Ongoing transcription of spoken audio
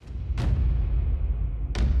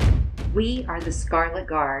We are the Scarlet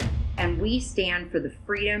Guard, and we stand for the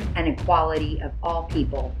freedom and equality of all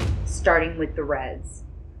people, starting with the Reds.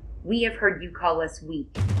 We have heard you call us weak,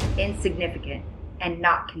 insignificant, and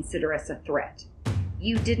not consider us a threat.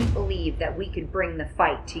 You didn't believe that we could bring the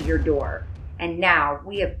fight to your door, and now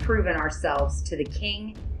we have proven ourselves to the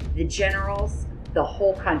king, the generals, the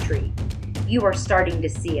whole country. You are starting to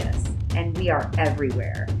see us, and we are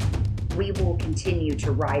everywhere. We will continue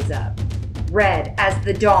to rise up, red as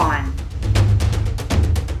the dawn.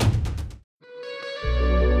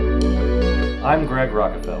 I'm Greg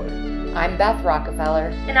Rockefeller. I'm Beth Rockefeller.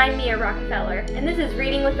 And I'm Mia Rockefeller, and this is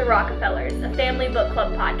Reading with the Rockefellers, a family book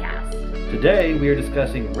club podcast. Today we are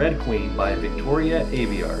discussing Red Queen by Victoria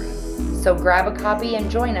Aveyard. So grab a copy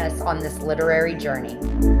and join us on this literary journey.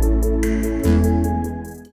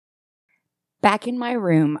 Back in my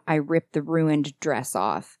room, I ripped the ruined dress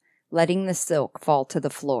off, letting the silk fall to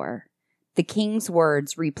the floor. The king's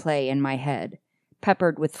words replay in my head,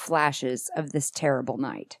 peppered with flashes of this terrible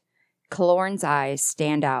night. Kalorn's eyes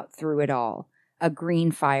stand out through it all, a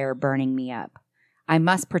green fire burning me up. I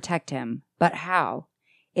must protect him, but how?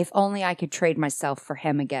 If only I could trade myself for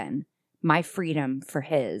him again, my freedom for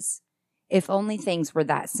his. If only things were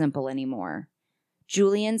that simple anymore.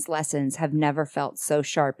 Julian's lessons have never felt so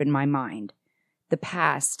sharp in my mind. The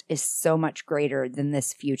past is so much greater than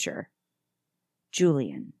this future.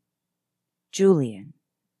 Julian.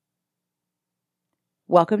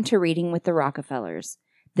 Welcome to Reading with the Rockefellers.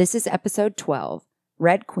 This is episode 12,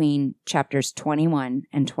 Red Queen, chapters 21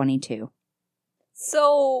 and 22.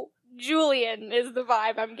 So, Julian is the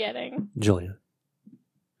vibe I'm getting. Julian.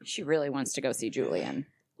 She really wants to go see Julian.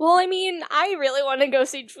 Well, I mean, I really want to go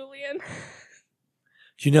see Julian.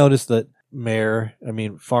 Did you notice that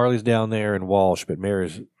Farley's down there and Walsh, but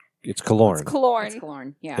it's Kalorn. It's Kalorn. It's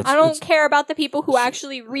Kalorn, yeah. It's- I don't care about the people who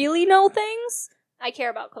actually really know things. I care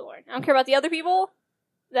about Kalorn. I don't care about the other people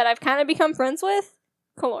that I've kind of become friends with.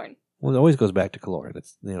 Kalorn. Well, it always goes back to Kalorn.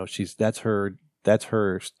 That's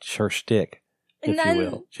her shtick, And if then you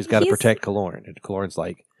will. She's got to he's protect Kalorn, and Kalorn's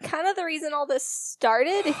like, kind of the reason all this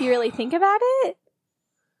started, if you really think about it.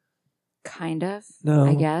 Kind of, no,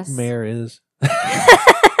 I guess. Mare is.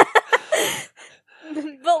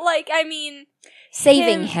 But, like, I mean...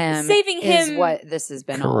 Saving him is him- what this has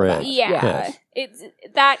been all Correct. about. Yeah. Yes.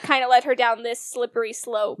 That kind of led her down this slippery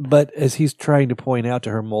slope. But as he's trying to point out to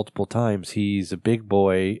her multiple times, he's a big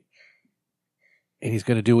boy, and he's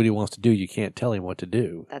going to do what he wants to do. You can't tell him what to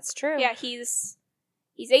do. That's true. Yeah, he's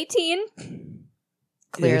 18.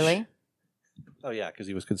 Clearly. Ish. Oh, yeah, because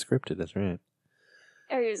he was conscripted. That's right.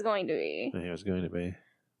 Or he was going to be. He was going to be.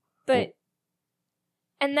 But,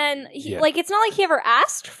 and then, Yeah. it's not like he ever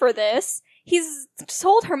asked for this. He's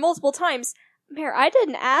told her multiple times, Mare, I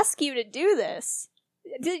didn't ask you to do this.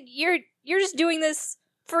 You're just doing this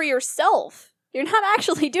for yourself. You're not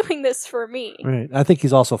actually doing this for me. Right. I think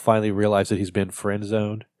he's also finally realized that he's been friend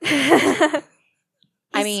zoned. I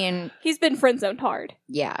mean, he's been friend zoned hard.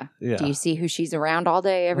 yeah. Yeah. Do you see who she's around all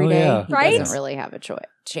day, every Oh, day? yeah. He Right? doesn't really have a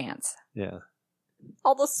chance. Yeah.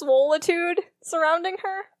 All the swolitude surrounding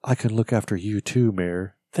her. I can look after you too,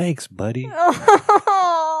 Mare. Thanks, buddy.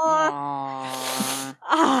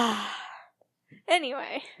 Aww.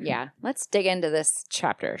 Anyway. Yeah. Let's dig into this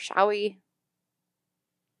chapter, shall we?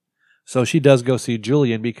 So she does go see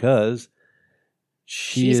Julian because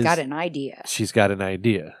she's got an idea. She's got an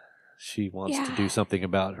idea. She wants to Yeah. do something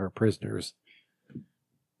about her prisoners.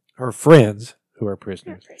 Her friends who are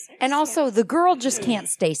prisoners. And also, the girl just can't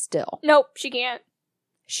stay still. Nope, she can't.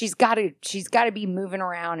 She's got to be moving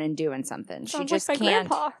around and doing something. She Sounds just like my can't.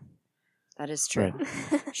 grandpa. That is true.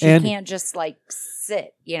 Right. She And- can't just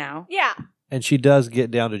sit, Yeah, And she does get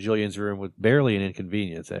down to Julian's room with barely an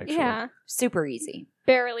inconvenience, actually. yeah. Super easy.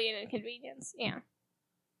 Barely an inconvenience. Yeah.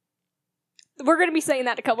 We're going to be saying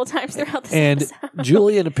that a couple times throughout this And episode.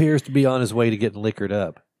 Julian appears to be on his way to getting liquored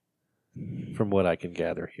up, from what I can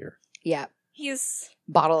gather here. Yeah. He's...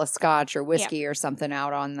 Bottle of scotch or whiskey or something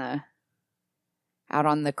out on the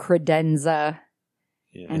credenza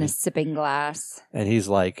Yeah. and a sipping glass. And he's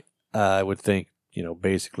like, I would think,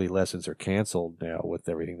 basically lessons are canceled now with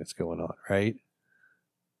everything that's going on, right?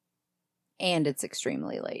 And it's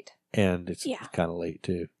extremely late. And it's Yeah. kind of late,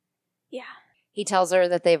 too. Yeah. He tells her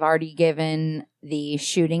that they've already given the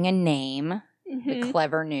shooting a name, Mhm. the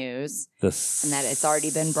clever news, The and that it's already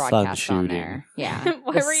been sun broadcast on shooting. there. Yeah.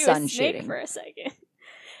 Why the were you sun a snake shooting. for a second?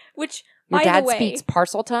 Which, Your by dad the way, speaks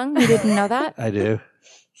parcel tongue? You didn't know that? I do.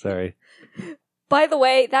 Sorry. by the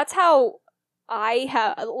way, that's how I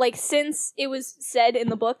have, since it was said in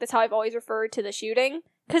the book, that's how I've always referred to the shooting.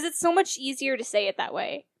 Because it's so much easier to say it that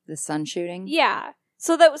way. The sun shooting? Yeah.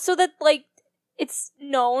 So that it's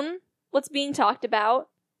known what's being talked about,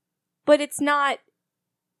 but it's not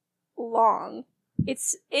long.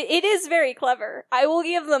 It is very clever. I will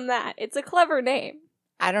give them that. It's a clever name.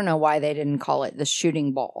 I don't know why they didn't call it the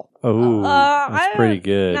shooting ball. Oh, that's pretty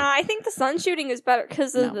good. No, I think the sun shooting is better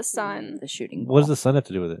because of No, the sun. The shooting ball. What does the sun have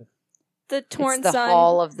to do with it? The torn It's the sun.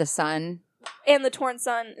 Hall of the Sun. And the torn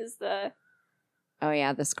sun is the Oh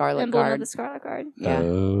yeah, the Scarlet emblem Guard. of the Scarlet Guard. Yeah.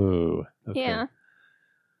 Oh. Okay. Yeah.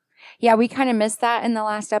 Yeah, we kind of missed that in the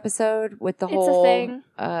last episode with the It's a whole thing.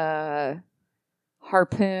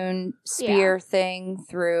 Harpoon spear thing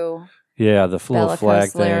through Yeah, the little flag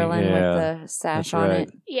Bellicose thing. Laerlin Yeah. with the sash That's on right.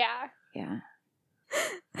 it. Yeah. Yeah.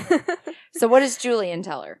 So what does Julian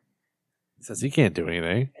tell her? He says he can't do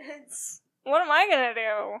anything. What am I gonna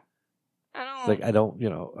do? I don't. It's like, I don't,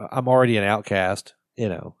 I'm already an outcast.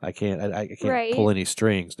 I can't Right. pull any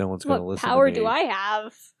strings. No one's going to what listen power to me. do I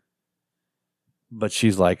have? But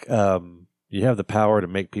she's like, you have the power to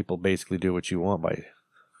make people basically do what you want by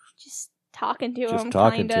Just talking to just him.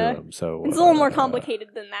 talking kinda. to them. So It's a little more complicated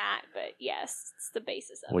than that, but yes, it's the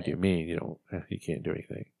basis of What it. do you mean? You can't do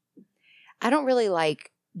anything. I don't really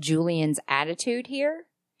like Julian's attitude here.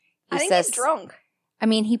 I think he's drunk. I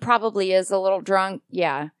mean, he probably is a little drunk.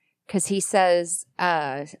 Yeah. Because he says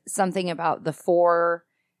something about the 4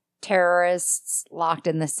 terrorists locked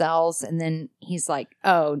in the cells. And then he's like,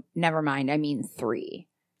 oh, never mind. I mean 3.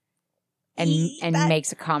 And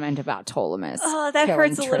makes a comment about Ptolemus. Oh, that killing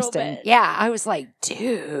hurts a little Tristan. bit. Yeah. I was like,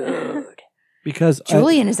 dude. Because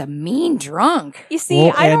Julian is a mean drunk. You see,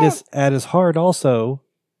 I don't. at his heart also,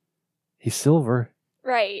 he's silver.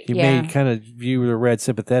 Right. He Yeah. may kind of view the red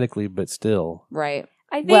sympathetically, but still. Right.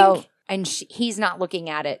 I think. Well, and he's not looking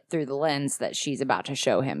at it through the lens that she's about to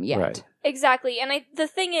show him yet. Right. Exactly. And the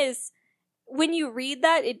thing is, when you read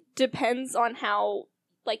that, it depends on how,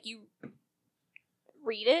 you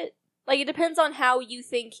read it. It depends on how you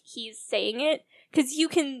think he's saying it. Because you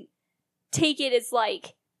can take it as,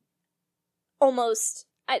 almost,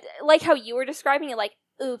 like how you were describing it,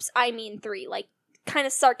 oops, I mean 3. Kind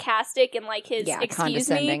of sarcastic and, his, excuse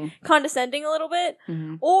me, condescending a little bit.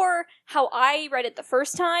 Mm-hmm. Or how I read it the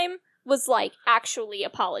first time was, actually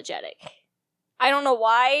apologetic. I don't know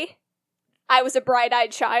why. I was a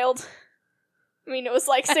bright-eyed child. I mean, it was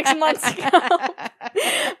 6 months ago.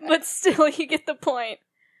 But still, you get the point.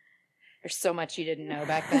 There's so much you didn't know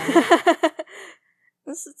back then.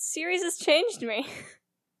 This series has changed me.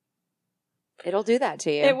 It'll do that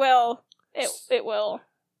to you. It will. It will.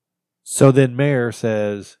 So then Mayor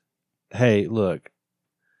says, hey, look,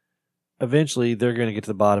 eventually they're going to get to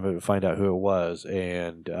the bottom of it and find out who it was.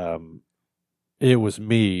 And it was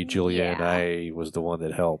me, Julian. Yeah. I was the one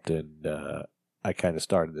that helped, and I kind of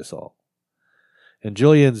started this all. And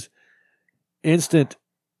Julian's instant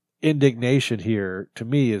indignation here, to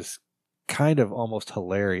me, is kind of almost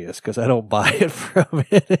hilarious because I don't buy it for a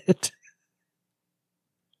minute.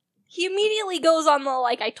 He immediately goes on the,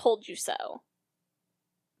 I told you so.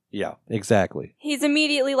 Yeah, exactly. He's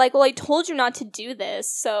immediately like, well, I told you not to do this,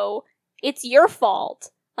 so it's your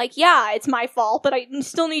fault. Yeah, it's my fault, but I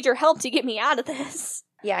still need your help to get me out of this.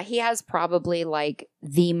 Yeah, he has probably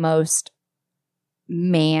the most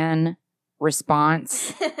man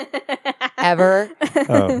response ever.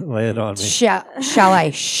 Oh, lay it on me. Shall I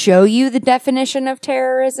show you the definition of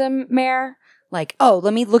terrorism, Mayor?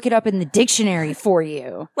 Let me look it up in the dictionary for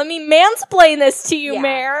you. Let me mansplain this to you, Yeah,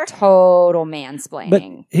 Mayor. Total But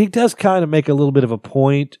mansplaining. he does kind of make a little bit of a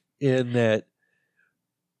point in that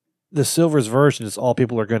the Silver's version is all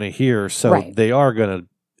people are going to hear, so Right. they are going to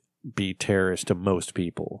be terrorists to most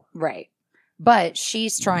people. Right. But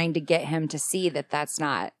she's trying to get him to see that that's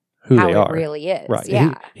not Who how they it are. really is. Right.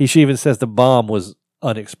 Yeah. She even says the bomb was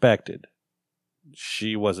unexpected.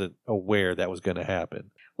 She wasn't aware that was going to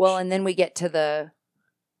happen. Well, and then we get to the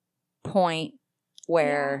point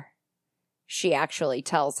where she actually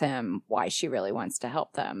tells him why she really wants to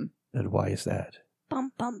help them. And why is that?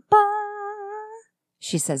 Bum, bum, bum.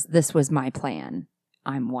 She says, "This was my plan.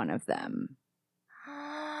 I'm one of them."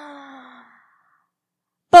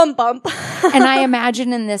 Bum, bum. And I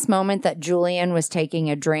imagine in this moment that Julian was taking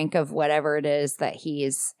a drink of whatever it is that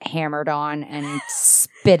he's hammered on and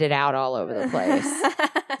spit it out all over the place.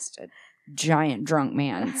 Just a giant drunk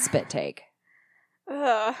man spit take.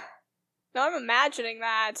 Ugh. Now I'm imagining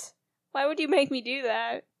that. Why would you make me do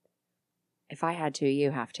that? If I had to,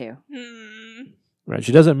 you have to. Right.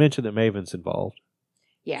 She doesn't mention that Maven's involved.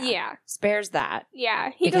 Yeah. Yeah. Spares that.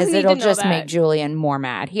 Yeah. He Because doesn't need it'll to know just that. make Julian more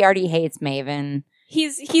mad. He already hates Maven.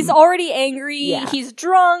 He's already angry. Yeah. He's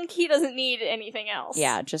drunk. He doesn't need anything else.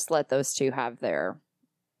 Yeah, just let those two have their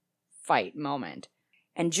fight moment.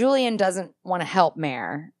 And Julian doesn't want to help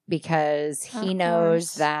Mare because he Of knows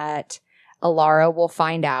course. that Alara will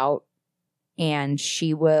find out and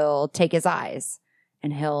she will take his eyes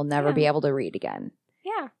and he'll never Yeah. be able to read again.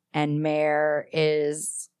 Yeah. And Mare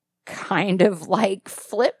is kind of like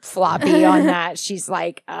flip-floppy on that. She's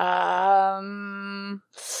like,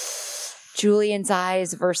 Julian's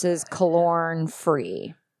eyes versus Kalorn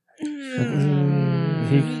free. He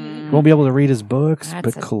won't be able to read his books, That's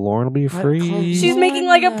but a- Kalorn will be but free. She's making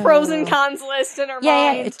like a pros and cons list in her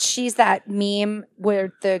Yeah, mind. she's that meme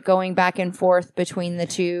where the going back and forth between the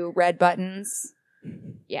two red buttons.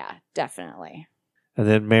 Yeah, definitely. And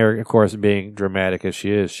then Mare, of course, being dramatic as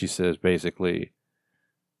she is, she says basically,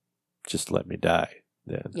 just let me die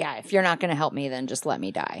then. Yeah, if you're not going to help me, then just let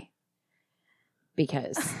me die.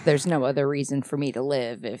 Because there's no other reason for me to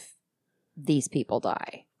live if these people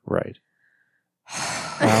die. Right.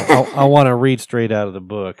 I want to read straight out of the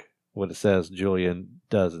book what it says Julian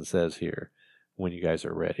does and says here when you guys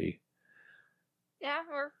are ready. Yeah,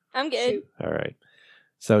 I'm good. All right.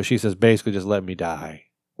 So she says, basically, just let me die.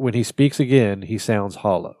 When he speaks again, he sounds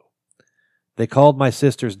hollow. They called my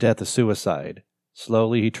sister's death a suicide.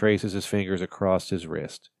 Slowly, he traces his fingers across his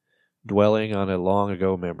wrist, dwelling on a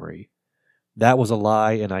long-ago memory. That was a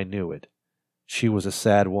lie, and I knew it. She was a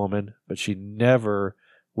sad woman, but she never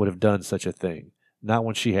would have done such a thing. Not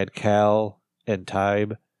when she had Cal and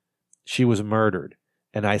Tybe. She was murdered,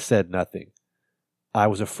 and I said nothing. I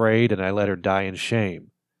was afraid, and I let her die in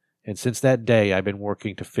shame. And since that day, I've been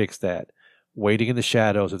working to fix that, waiting in the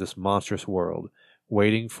shadows of this monstrous world,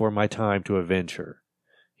 waiting for my time to avenge her.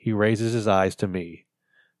 He raises his eyes to me.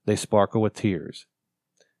 They sparkle with tears.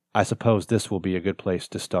 I suppose this will be a good place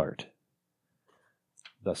to start.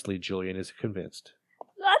 Thusly, Julian is convinced.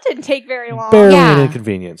 That didn't take very long. Barely Yeah. an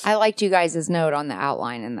inconvenience. I liked you guys' note on the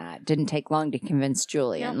outline in that. Didn't take long to convince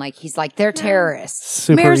Julian. No. Like, he's like, they're terrorists.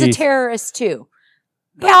 Super Mare's a easy. terrorist, too.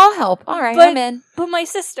 Yeah, I'll help. All right, But- I'm in. But my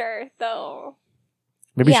sister, though.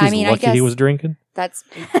 Maybe Yeah, she's I mean, I lucky he guess- was drinking. That's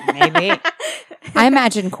maybe. I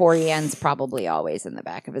imagine Corian's probably always in the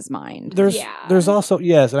back of his mind. There's also,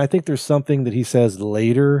 yes, and I think there's something that he says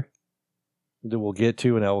later that we'll get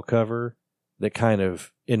to and I will cover that kind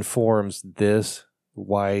of informs this,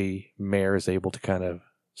 why Mare is able to kind of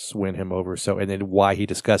win him over. So, and then why he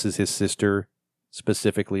discusses his sister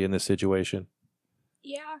specifically in this situation.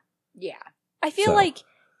 Yeah. Yeah. I feel So- like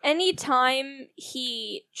anytime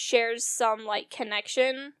he shares some like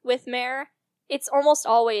connection with Mare, it's almost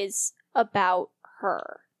always about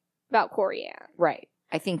her, about Corian. Right.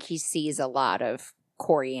 I think he sees a lot of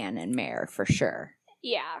Corian and Mare for sure.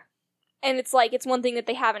 Yeah. And it's like, it's one thing that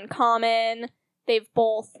they have in common. They've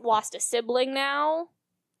both lost a sibling now.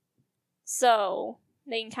 So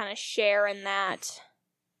they can kind of share in that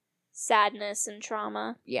sadness and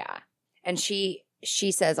trauma. Yeah. And she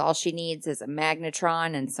says all she needs is a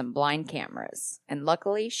magnetron and some blind cameras. And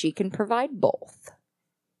luckily, she can provide both.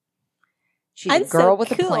 She's I'm a girl so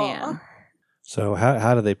with a cool. plan. So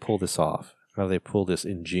how do they pull this off? How do they pull this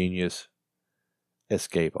ingenious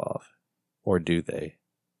escape off? Or do they?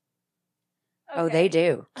 Oh, they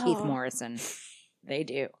do. Oh. Keith Morrison. They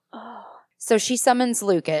do. Oh. So she summons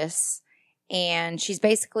Lucas, and she's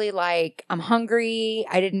basically like, I'm hungry.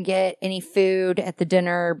 I didn't get any food at the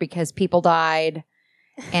dinner because people died.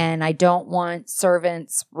 And I don't want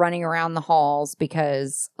servants running around the halls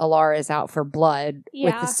because Alara is out for blood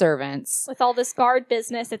with Yeah. the servants. With all this guard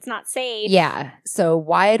business, it's not safe. Yeah. So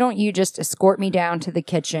why don't you just escort me down to the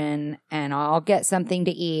kitchen and I'll get something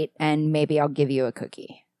to eat and maybe I'll give you a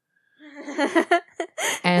cookie.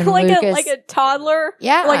 And like Lucas- like a toddler,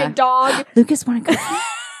 Yeah. like a dog. Lucas, want a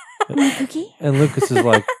cookie? Want a cookie? And Lucas is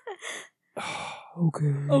like, okay,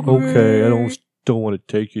 I don't want to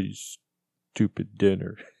take you to stupid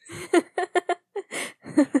dinner.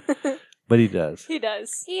 But he does. He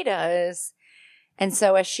does. He does. And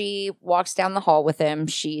so as she walks down the hall with him,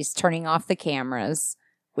 she's turning off the cameras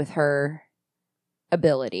with her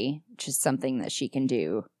ability, which is something that she can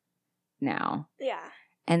do now. Yeah.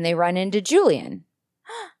 And they run into Julian.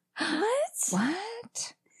 What?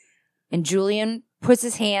 What? And Julian puts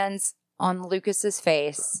his hands on Lucas's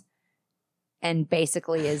face and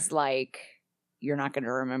basically is like, you're not going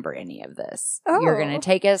to remember any of this. You're going Oh. to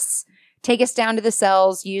take us down to the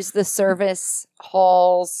cells, use the service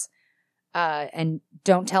halls, and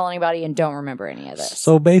don't tell anybody and don't remember any of this.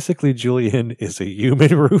 So basically, Julian is a human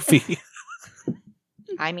roofie.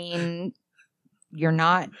 I mean, you're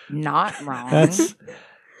not wrong.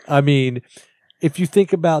 I mean, if you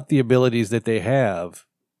think about the abilities that they have,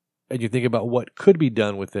 and you think about what could be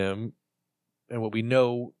done with them, and what we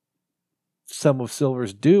know some of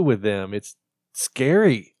Silver's do with them, it's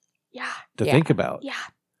scary. to Yeah. think about. Yeah.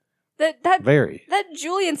 That Very.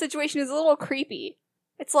 Julian situation is a little creepy.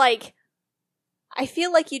 It's like, I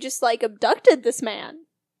feel like you just, like, abducted this man.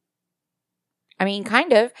 I mean,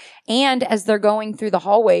 kind of. And as they're going through the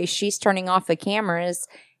hallway, she's turning off the cameras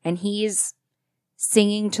and he's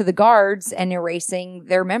singing to the guards and erasing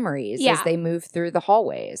their memories as they move through the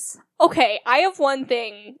hallways. Okay, I have one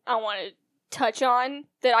thing I want to touch on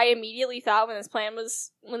that I immediately thought when this plan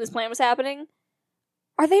was happening.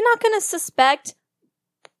 Are they not going to suspect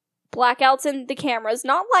blackouts in the cameras,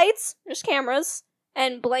 not lights, just cameras,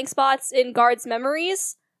 and blank spots in guards'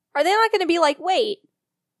 memories? Are they not going to be like, wait,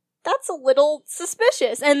 that's a little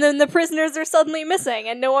suspicious, and then the prisoners are suddenly missing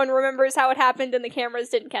and no one remembers how it happened and the cameras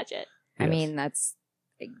didn't catch it? I mean, that's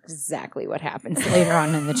exactly what happens later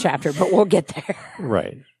on in the chapter, but we'll get there.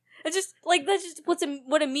 Right. It's just like, that's just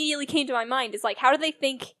what immediately came to my mind is like, how do they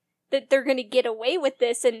think that they're going to get away with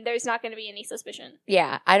this and there's not going to be any suspicion?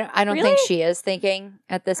 Yeah, I don't Really? think she is thinking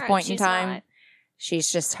at this point in she's time. not.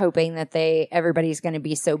 She's just hoping that everybody's going to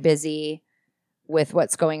be so busy with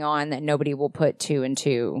what's going on that nobody will put two and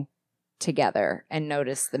two together and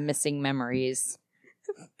notice the missing memories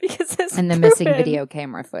Because it's and the proven missing video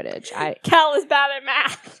camera footage. Cal is bad at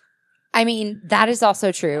math. I mean, that is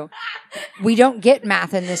also true. We don't get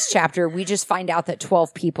math in this chapter. We just find out that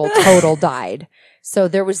 12 people total died. So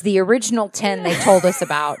there was the original 10 they told us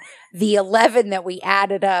about, the 11 that we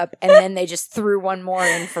added up, and then they just threw one more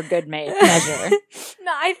in for good measure.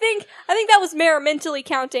 No, I think that was Mare mentally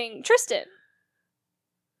counting Tristan.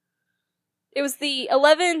 It was the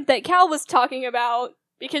 11 that Cal was talking about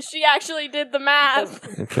because she actually did the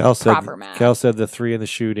math. And Cal said, Proper math. Cal said the 3 in the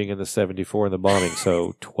shooting and the 74 in the bombing,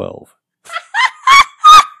 so 12.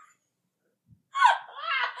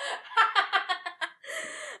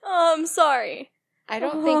 Sorry. I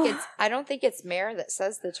don't think it's Mare that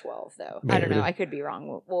says the 12 though. I don't know. Maybe. I could be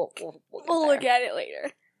wrong. We'll We'll look at it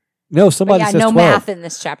later. No, But somebody yeah, says no 12. math in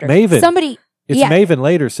this chapter. Maven. Somebody. It's yeah. Maven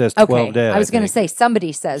later says 12 Okay, dead. I was going to think. say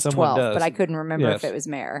somebody says Someone 12, does. but I couldn't remember Yes. if it was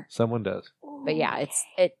Mare. Someone does. But yeah,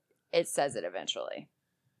 it says it eventually.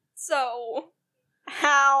 So,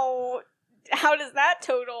 how does that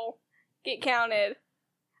total get counted?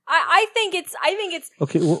 I think it's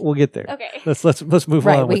Okay, we'll get there. okay. Let's move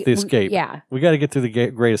on with the we- escape. yeah, We got to get through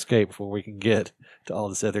the Great Escape before we can get to all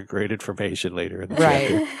this other great information later in the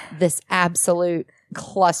chapter. right. This absolute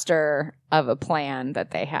cluster of a plan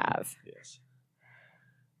that they have. Yes.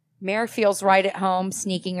 Mare feels right at home,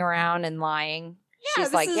 sneaking around and lying. Yeah,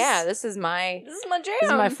 She's like, this this is my jam. This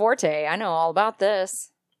is my forte. I know all about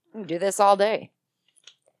this. I can do this all day.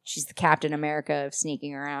 She's the Captain America of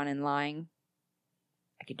sneaking around and lying.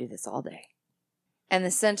 I could do this all day. And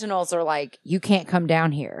the Sentinels are like, you can't come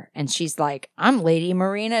down here. And she's like, I'm Lady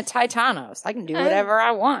Marina Titanos. I can do whatever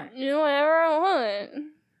I want. Do whatever I want.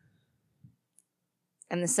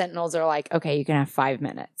 And the Sentinels are like, okay, you can have 5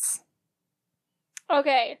 minutes.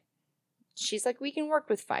 Okay, She's like, we can work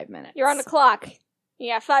with 5 minutes. you're on the clock.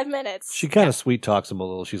 You got 5 minutes. She kind of sweet talks him a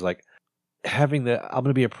little. She's like, I'm going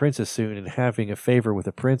to be a princess soon, and having a favor with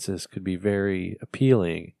a princess could be very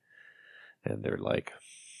appealing. And they're like,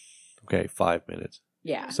 okay, 5 minutes.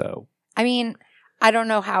 Yeah. So, I mean, I don't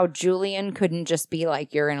know how Julian couldn't just be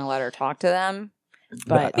like, you're going to let her talk to them.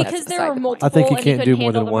 But because that's there beside were the point. multiple. I think you and can't couldn't do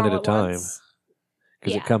more than handle them one all at a time. once.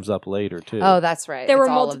 because Yeah. it comes up later, too. Oh, that's right. There It's were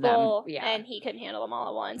all of multiple, them. Yeah. and he couldn't handle them all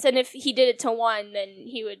at once. And if he did it to one, then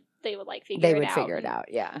they would like figure They it would out. figure it out.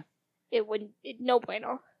 Yeah. It would no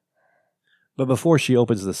bueno. But before she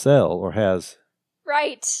opens the cell, or has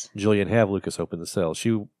Right. Jillian have Lucas open the cell,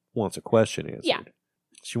 she wants a question answered. Yeah.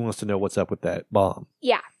 She wants to know what's up with that bomb.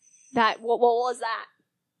 Yeah. What was that?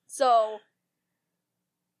 So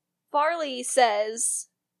Farley says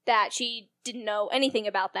that she didn't know anything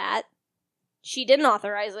about that. She didn't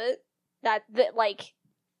authorize it. That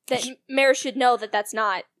Mare should know that that's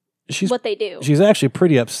not what they do. She's actually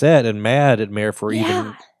pretty upset and mad at Mare for even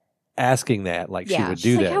Yeah. asking that, like she Yeah. would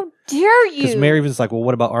She's do like, that. how dare you? Because Mary was like, well,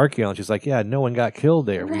 what about Archeon? She's like, yeah, no one got killed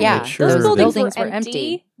there. We Yeah. made sure Those Those buildings buildings were were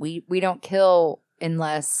empty. empty. We don't kill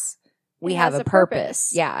unless we It have has a a purpose.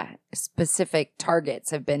 purpose. Yeah. Specific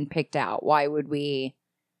targets have been picked out. Why would we,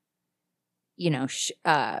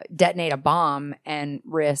 detonate a bomb and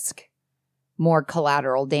risk more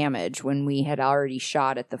collateral damage when we had already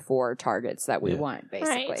shot at the 4 targets that we Yeah. want,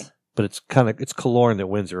 basically? Right. But it's Kalorn that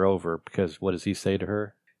wins her over, because what does he say to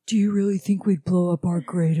her? Do you really think we'd blow up our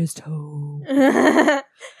greatest hope?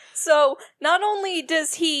 So not only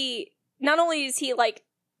is he like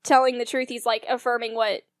telling the truth, he's like affirming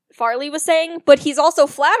what Farley was saying, but he's also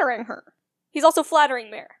flattering her. He's also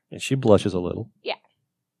flattering Mare. And she blushes a little. Yeah.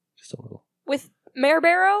 Just a little. With Mare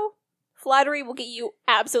Barrow, Flattery will get you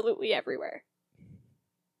absolutely everywhere.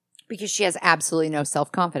 Because she has absolutely no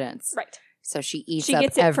self-confidence. Right. So she eats She up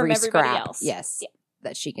gets it every from everybody scrap. else. Yes. Yeah.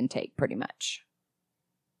 That she can take, pretty much.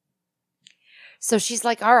 So she's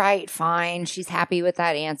like, all right, fine. She's happy with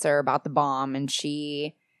that answer about the bomb. And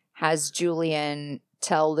she has Julian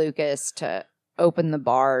tell Lucas to open the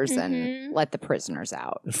bars and let the prisoners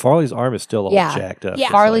out. And Farley's arm is still all jacked up. Yeah.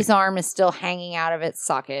 It's Farley's like, arm is still hanging out of its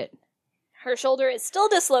socket. Her shoulder is still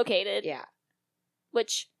dislocated. Yeah.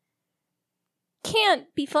 Which can't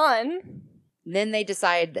be fun. Then they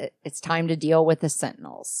decide that it's time to deal with the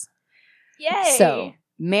Sentinels. Yay! So,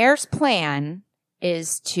 Mare's plan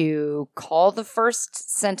is to call the first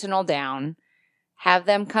Sentinel down, have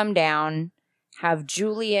them come down, have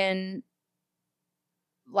Julian,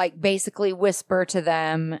 like, basically whisper to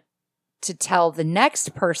them to tell the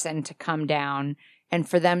next person to come down, and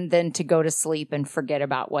for them then to go to sleep and forget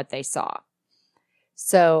about what they saw.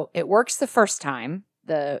 So, it works the first time.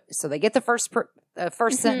 So they get the first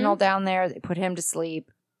Sentinel down there. They put him to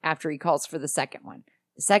sleep after he calls for the second one.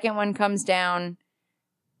 The second one comes down.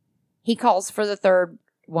 He calls for the third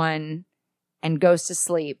one and goes to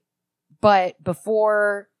sleep. But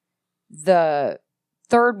before the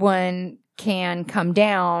third one can come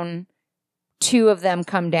down, two of them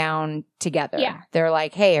come down together. Yeah. They're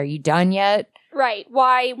like, hey, are you done yet? Right.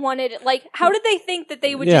 Why one at like? How did they think that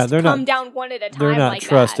they would just come down one at a time? They're not like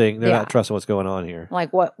trusting. that? They're not trusting what's going on here.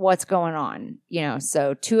 Like what's going on?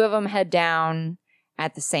 So two of them head down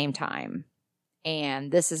at the same time,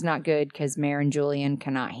 and this is not good because Mare and Julian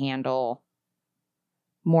cannot handle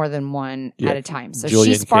more than one at a time. So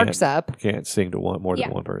Julian she sparks up. Can't sing to more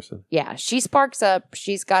than one person. Yeah, she sparks up.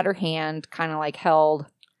 She's got her hand kind of like held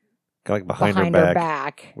Like behind her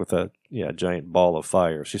back with a giant ball of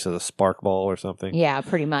fire. She says a spark ball or something. Yeah,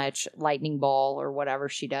 pretty much. Lightning ball or whatever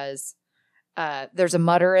she does. There's a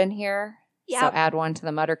mutter in here. Yeah. So add one to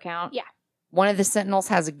the mutter count. Yeah. One of the Sentinels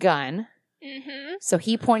has a gun. Mm-hmm. So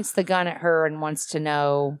he points the gun at her and wants to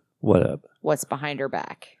know what's behind her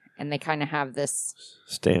back. And they kind of have this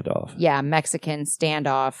standoff. Yeah, Mexican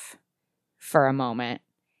standoff for a moment.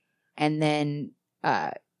 And then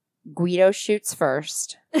Guido shoots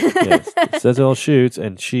first. Yes. Cecil shoots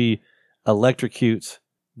and she electrocutes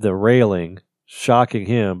the railing, shocking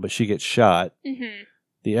him, but she gets shot. Mm-hmm.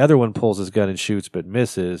 The other one pulls his gun and shoots but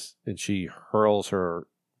misses, and she hurls her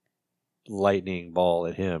lightning ball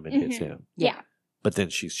at him and hits him. Yeah. But then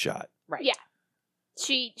she's shot. Right. Yeah.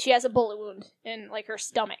 She has a bullet wound in like her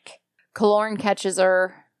stomach. Kalorn catches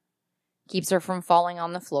her, keeps her from falling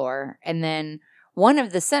on the floor, and then one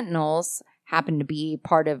of the Sentinels happened to be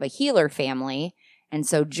part of a healer family, and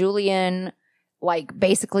so Julian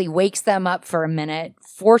basically wakes them up for a minute,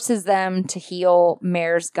 forces them to heal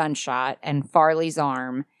Mare's gunshot and Farley's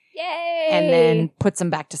arm. Yay! And then puts them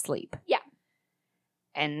back to sleep. Yeah.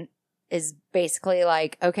 And is basically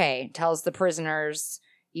like, okay, tells the prisoners,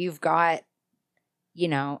 you've got,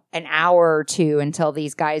 an hour or two until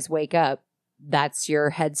these guys wake up. That's your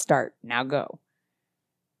head start. Now go.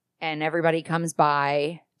 And everybody comes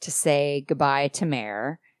by to say goodbye to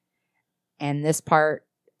Mare. And this part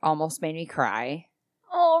almost made me cry.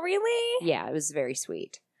 Oh, really? Yeah, it was very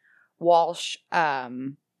sweet. Walsh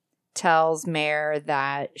tells Mare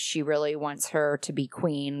that she really wants her to be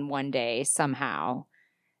queen one day somehow.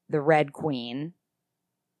 The Red Queen.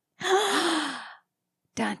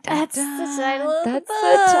 Dun, dun, That's the title of the book. That's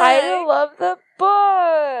the title of the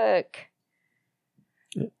book.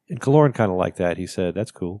 And Kalorn kind of liked that. He said,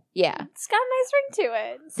 that's cool. Yeah. It's got a nice ring to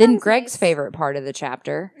it. Then Greg's favorite part of the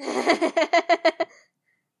chapter.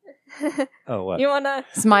 Oh, what? You wanna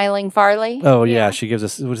Smiling Farley. Oh, yeah. She gives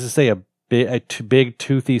us, what does it say? A big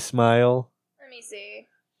toothy smile. Let me see.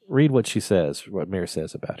 Read what she says, what Mare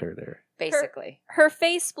says about her there. Basically. Her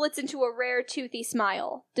face splits into a rare toothy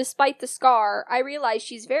smile. Despite the scar, I realize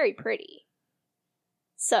she's very pretty.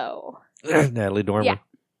 So. Natalie Dormer. Yeah.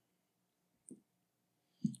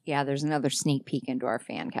 Yeah, there's another sneak peek into our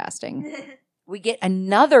fan casting. We get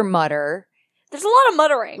another mutter. There's a lot of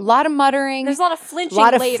muttering. A lot of muttering. There's a lot of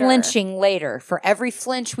flinching later. For every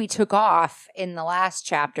flinch we took off in the last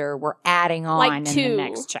chapter, we're adding on in the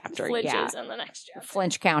next chapter. Flinches in the next chapter. The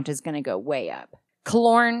flinch count is going to go way up.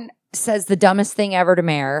 Kalorn says the dumbest thing ever to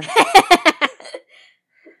Mare.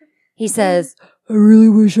 He says, I really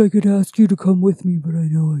wish I could ask you to come with me, but I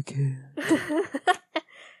know I can't.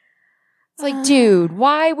 It's like, dude,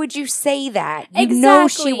 why would you say that? You know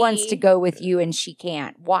she wants to go with you and she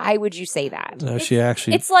can't. Why would you say that? No, she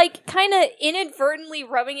actually... It's like kind of inadvertently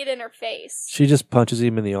rubbing it in her face. She just punches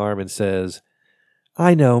him in the arm and says,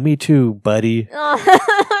 I know, me too, buddy.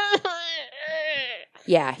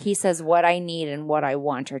 Yeah, he says what I need and what I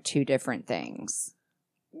want are two different things.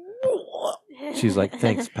 She's like,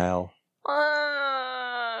 thanks, pal.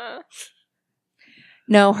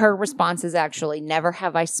 No, her response is actually, never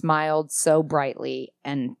have I smiled so brightly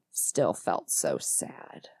and still felt so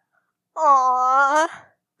sad. Aww.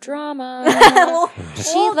 Drama.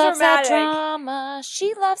 She Little loves that dramatic. drama.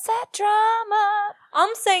 She loves that drama.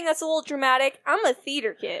 I'm saying that's a little dramatic. I'm a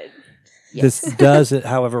theater kid. This does,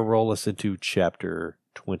 however, roll us into chapter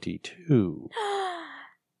 22.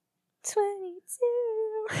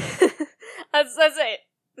 22. That's it.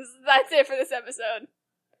 That's it for this episode.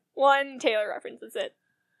 One Taylor reference. That's it.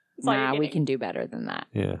 That's all you're Nah, we getting. can do better than that.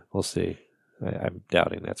 Yeah, we'll see. I'm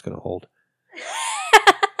doubting that's going to hold.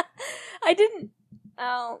 I didn't.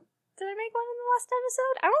 Oh, did I make one in the last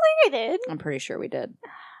episode? I don't think I did. I'm pretty sure we did.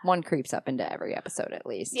 One creeps up into every episode at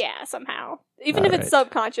least. Yeah, somehow. Even All if it's right.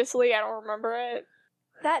 subconsciously, I don't remember it.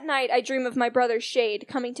 That night, I dream of my brother Shade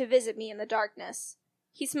coming to visit me in the darkness.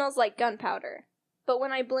 He smells like gunpowder. But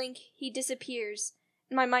when I blink, he disappears,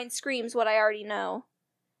 and my mind screams what I already know.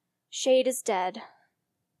 Shade is dead.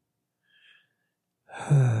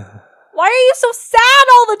 Why are you so sad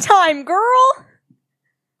all the time, girl?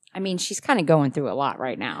 I mean, she's kind of going through a lot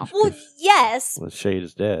right now. Well, yes. Well, Shade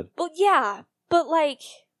is dead. Well, yeah. But, like,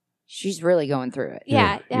 She's really going through it.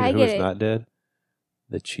 yeah, You know I who get is it. not dead?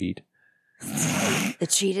 The cheat. The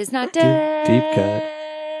cheat is not Deep- dead.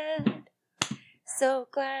 deep cut. So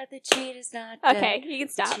glad the cheat is not dead. Okay, you can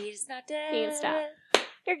The stop. cheat is not dead. You can stop.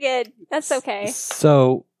 You're good. That's okay.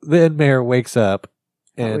 So then Mare wakes up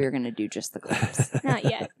Thought and we were going to do just the clips. Not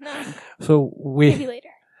yet. No. so Maybe later.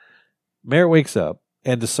 Mare wakes up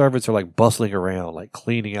and the servants are like bustling around, like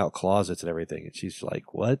cleaning out closets and everything. And she's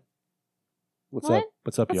like, what? What's What? up?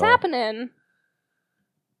 What's up, What's y'all? happening?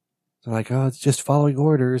 They're like, oh, it's just following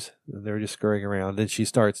orders. And they're just scurrying around. Then she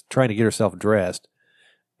starts trying to get herself dressed.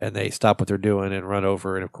 And they stop what they're doing and run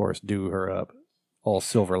over and, of course, do her up all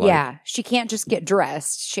silver like. Yeah, she can't just get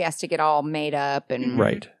dressed. She has to get all made up and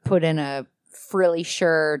Right. put in a frilly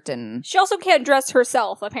shirt and She also can't dress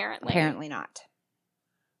herself, apparently. apparently not.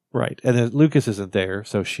 Right. And then Lucas isn't there.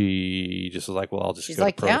 So she just is like, well, I'll just She's go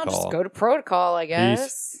like, to yeah, protocol. just go to protocol, I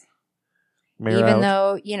guess. Mare Even out.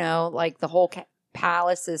 though, you know, like the whole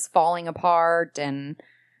palace is falling apart and,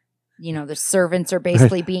 you know, the servants are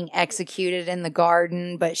basically being executed in the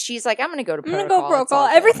garden. But she's like, I'm going to go to I'm protocol. gonna go It's all protocol.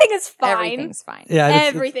 good. Everything is fine. Everything's fine. Yeah,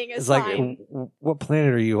 Everything is it's like, fine. what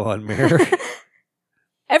planet are you on, Mare?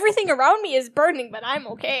 Everything around me is burning, but I'm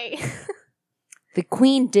okay. The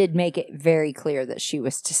queen did make it very clear that she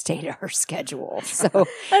was to stay to her schedule. So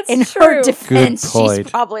That's in true. her defense, Good point.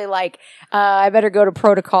 she's probably like, I better go to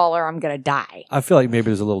protocol or I'm going to die. I feel like maybe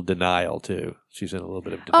there's a little denial, too. She's in a little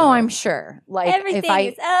bit of denial. Oh, I'm sure. Like Everything if I,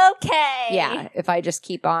 is okay. yeah, if I just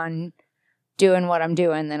keep on doing what I'm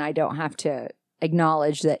doing, then I don't have to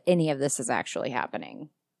acknowledge that any of this is actually happening.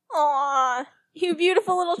 Aw, you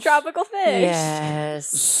beautiful little tropical fish. Yes.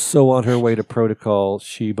 So on her way to protocol,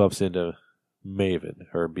 she bumps into Maven,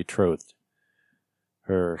 her betrothed,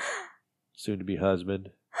 her soon-to-be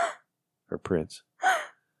husband, her prince.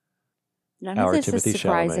 None Our of this Timothée is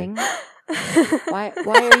surprising. Why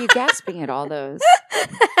are you gasping at all those?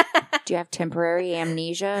 Do you have temporary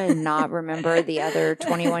amnesia and not remember the other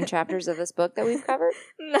 21 chapters of this book that we've covered?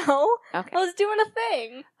 No, Okay. I was doing a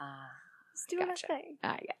thing. Ah, I was doing gotcha. a thing. I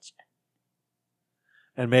gotcha.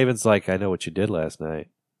 And Maven's like, I know what you did last night.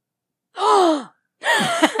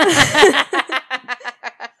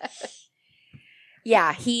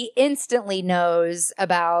 Yeah, he instantly knows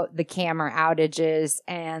about the camera outages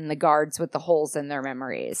and the guards with the holes in their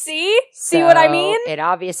memories. See what I So mean? It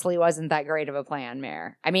obviously wasn't that great of a plan,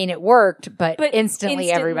 Mare. I mean, it worked, but, But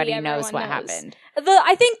instantly everybody everyone knows what knows. happened.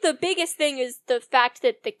 I think the biggest thing is the fact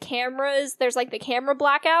that the cameras, there's like the camera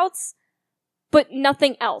blackouts, but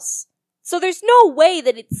nothing else. So there's no way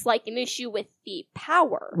that it's like an issue with the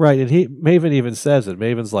power. Right, and Maven even says it.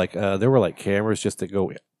 Maven's like, there were like cameras just to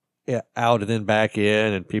go out and then back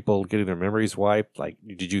in, and people getting their memories wiped. Like,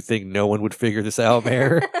 did you think no one would figure this out,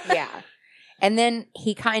 Mare? Yeah. And then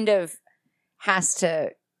he kind of has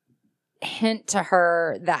to hint to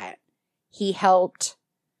her that he helped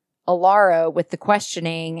Alara with the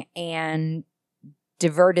questioning and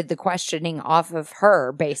diverted the questioning off of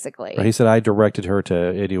her, basically. Right, he said, I directed her to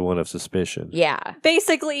anyone of suspicion. Yeah.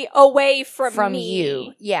 Basically, away from me.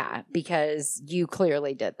 you. Yeah, because you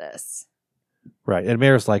clearly did this. Right, and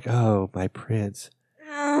Mare's like, oh, my prince.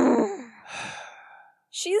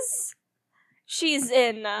 She's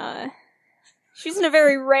in a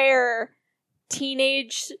very rare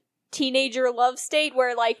teenager love state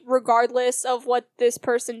where, like, regardless of what this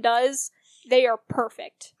person does, they are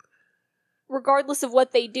perfect. regardless of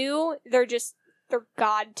what they do, they're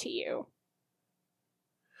God to you.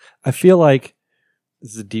 I feel like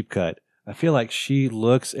this is a deep cut. I feel like she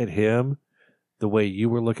looks at him the way you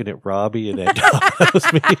were looking at Robbie in that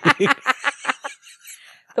Domino's meeting.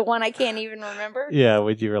 The one I can't even remember? Yeah,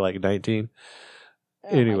 when you were like 19. Oh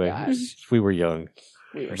Anyway, my gosh. we were young.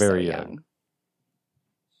 We were Very so young. young.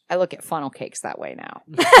 I look at funnel cakes that way now.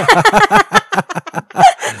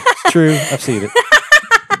 It's true. I've seen it.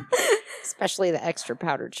 Especially the extra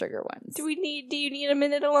powdered sugar ones. Do you need a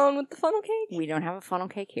minute alone with the funnel cake? We don't have a funnel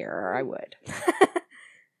cake here, or I would.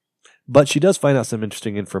 But she does find out some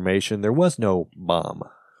interesting information. There was no bomb.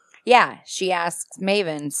 Yeah, she asks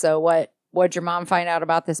Maven, so what'd your mom find out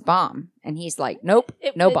about this bomb? And he's like, nope,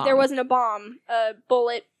 no bomb. There wasn't a bomb. A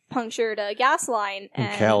bullet punctured a gas line, And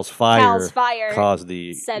and Cal's fire caused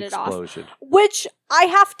the set it off. explosion. Which I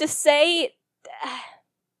have to say,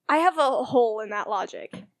 I have a hole in that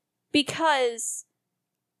logic. Because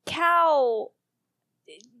Cal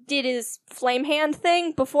did his flame hand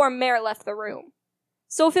thing before Mare left the room.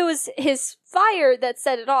 So if it was his fire that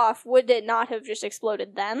set it off, would it not have just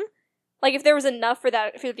exploded then? Like, if there was enough for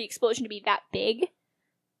the explosion to be that big?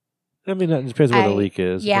 I mean, that depends where the leak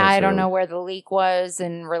is. Yeah, I don't necessarily. know where the leak was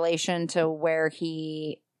in relation to where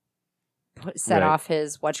he set Right. off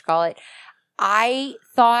his whatchamacallit. I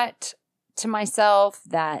thought to myself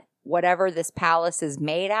that whatever this palace is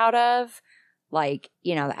made out of, like,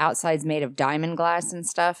 you know, the outside's made of diamond glass and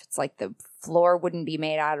stuff. It's like the floor wouldn't be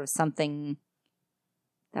made out of something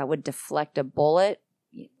that would deflect a bullet.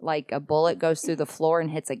 Like a bullet goes through the floor and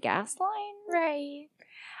hits a gas line. Right.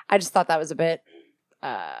 I just thought that was a bit,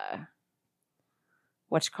 a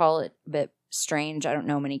bit strange. I don't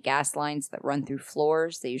know many gas lines that run through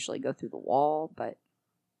floors. They usually go through the wall, but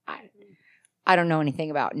I don't know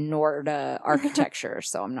anything about Norda architecture,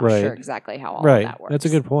 so I'm not Right. sure exactly how all of Right. that works. That's a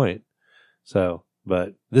good point. So,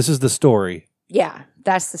 but this is the story, Yeah,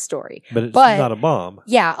 that's the story. but it's But- not a bomb.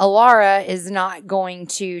 Yeah, Alara is not going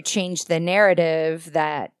to change the narrative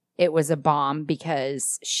that it was a bomb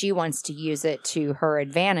because she wants to use it to her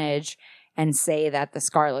advantage and say that the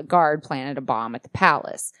Scarlet Guard planted a bomb at the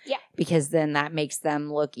palace. Yeah. Because then that makes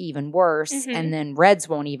them look even worse, Mhm. and then Reds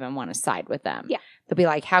won't even want to side with them. Yeah. They'll be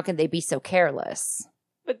like, how can they be so careless?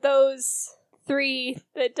 But those 3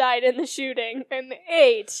 that died in the shooting and the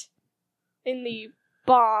 8 in the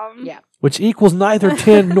bomb. Yeah. Which equals neither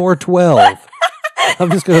 10 nor 12. I'm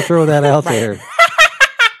just going to throw that out Right. there.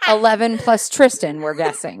 11 plus Tristan, we're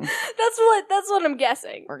guessing. That's what I'm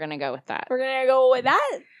guessing. We're going to go with that. We're gonna go with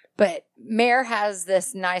that. But Mare has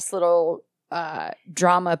this nice little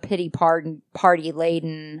drama pity party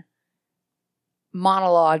laden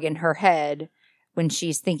monologue in her head when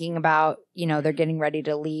she's thinking about, you know, they're getting ready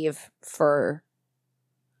to leave for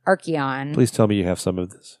Archeon. Please tell me you have some of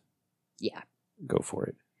this. Yeah. Go for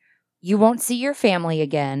it. You won't see your family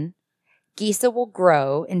again. Gisa will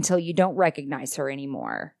grow until you don't recognize her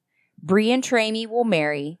anymore. Bree and Traimi will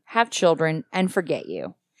marry, have children, and forget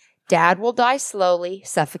you. Dad will die slowly,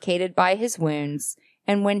 suffocated by his wounds,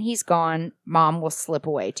 and when he's gone, Mom will slip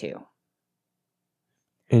away too.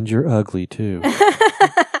 And you're ugly too.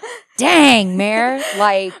 Dang, Mare.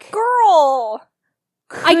 Like, Girl,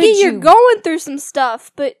 I could get you're you- going through some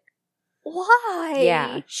stuff, but why?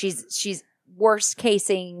 Yeah, she's worst case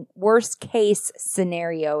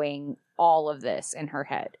scenarioing all of this in her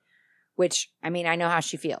head. Which, I mean, I know how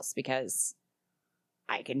she feels because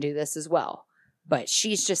I can do this as well. But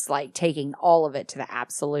she's just like taking all of it to the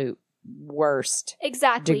absolute worst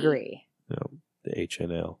Exactly. degree. No, the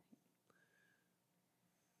HNL.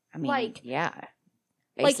 I mean, Like- yeah.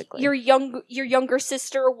 Like Basically. your younger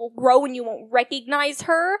sister will grow and you won't recognize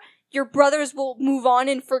her. Your brothers will move on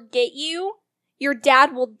and forget you. Your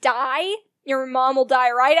dad will die. Your mom will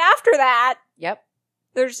die right after that. Yep.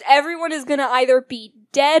 Everyone is gonna either be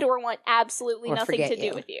dead or want absolutely Or nothing to forget do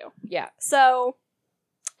you. with you. Yeah. So,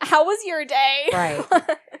 how was your day? Right.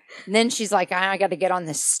 And then she's like, I got to get on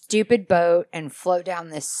this stupid boat and float down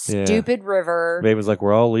this Yeah. stupid river. Raven's like,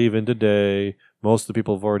 we're all leaving today. Most of the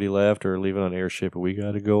people have already left or are leaving on airship, but we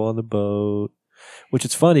got to go on the boat. Which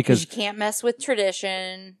is funny Because because, you can't mess with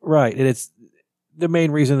tradition. right, and it's the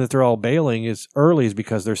main reason that they're all bailing is early is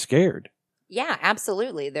because they're scared. Yeah,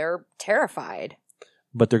 absolutely. They're terrified.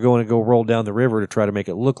 But they're going to go roll down the river to try to make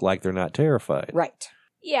it look like they're not terrified. Right.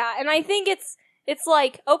 Yeah, and I think it's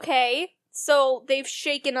like, okay, so they've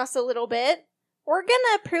shaken us a little bit. We're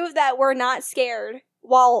gonna prove that we're not scared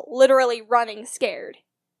while literally running scared.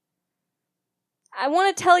 I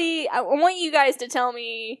want you guys to tell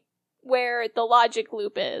me where the logic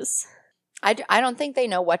loop is. I don't think they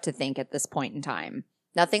know what to think at this point in time.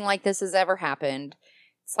 Nothing like this has ever happened.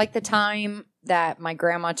 It's like the time that my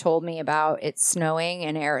grandma told me about it snowing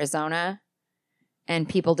in Arizona and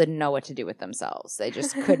people didn't know what to do with themselves. They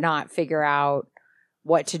just could not figure out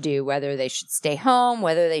what to do, whether they should stay home,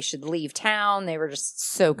 whether they should leave town. They were just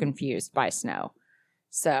so confused by snow.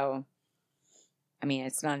 So, I mean,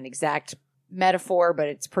 it's not an exact metaphor, but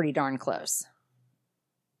it's pretty darn close.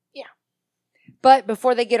 Yeah. But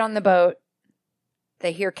before they get on the boat,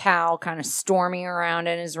 they hear Cal kind of storming around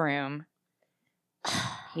in his room.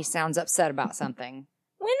 He sounds upset about something.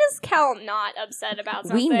 When is Cal not upset about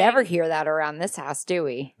something? We never hear that around this house, do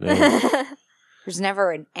we? No. There's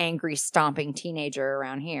never an angry, stomping teenager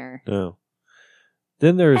around here. No.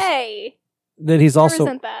 Then there's. Hey. Then he's I also.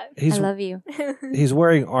 resent that. I love you. He's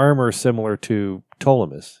wearing armor similar to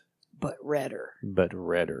Ptolemus, But redder. but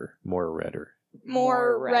redder, more redder.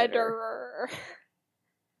 More redder. redder.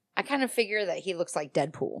 I kind of figure that he looks like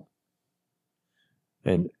Deadpool.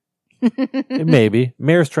 And maybe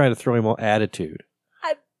Mare's trying to throw him all attitude.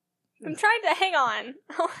 I'm trying to hang on.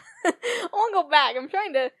 I want to go back. I'm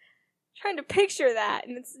trying to picture that,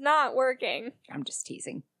 and it's not working. I'm just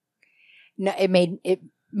teasing. No, it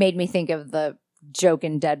made me think of the joke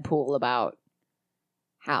in Deadpool about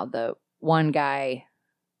how the one guy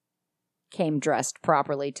came dressed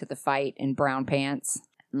properly to the fight in brown pants,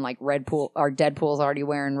 and like Deadpool's already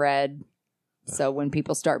wearing red. So when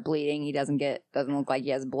people start bleeding, he doesn't look like he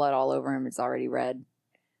has blood all over him. It's already red.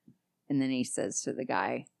 And then he says to the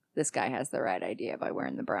guy, "This guy has the right idea by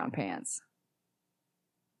wearing the brown pants."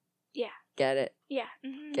 Yeah. Get it? Yeah.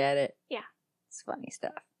 Mm-hmm. Get it? Yeah. It's funny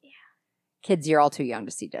stuff. Yeah. Kids, you're all too young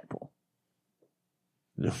to see Deadpool.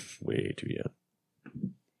 No, way too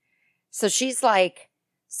young. So she's like,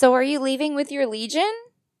 "So are you leaving with your legion?"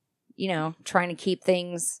 You know, trying to keep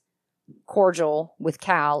things cordial with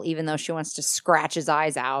Cal, even though she wants to scratch his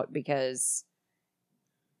eyes out because,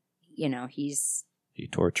 you know, He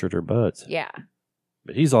tortured her buds. yeah.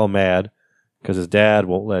 But he's all mad because his dad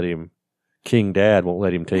won't let him, King Dad won't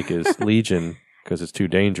let him take his legion because it's too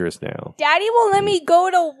dangerous now. Daddy won't let me go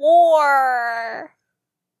to war.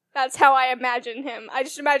 That's how I imagine him. I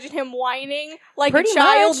just imagine him whining like Pretty a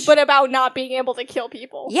child, much. but about not being able to kill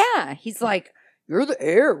people. Yeah. He's like, "You're the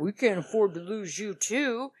heir. We can't afford to lose you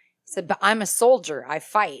too." He said, "But I'm a soldier. I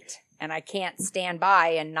fight. And I can't stand by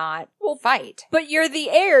and not fight." But you're the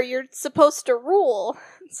heir. You're supposed to rule.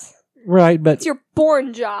 Right, but It's your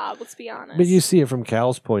born job, let's be honest. But you see it from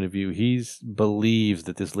Cal's point of view. He believes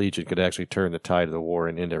that this legion could actually turn the tide of the war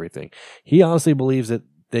and end everything. He honestly believes that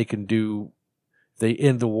they can do, if they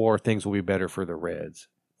end the war, things will be better for the Reds.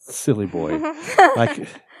 Silly boy. like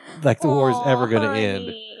the war is ever going to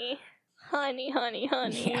end. Honey.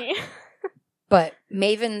 Yeah. But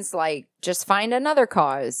Maven's like, "Just find another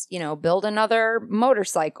cause, you know, build another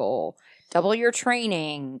motorcycle, double your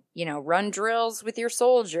training, you know, run drills with your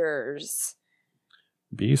soldiers.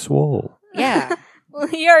 Be swole. Yeah. Well,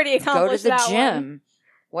 he already Go to accomplished the that gym. one.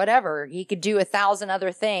 Whatever. He could do 1,000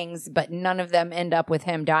 other things, but none of them end up with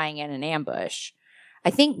him dying in an ambush.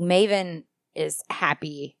 I think Maven is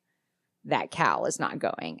happy that Cal is not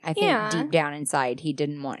going. I think deep down inside, he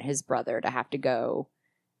didn't want his brother to have to go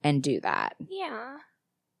and do that. Yeah.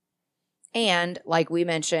 And like we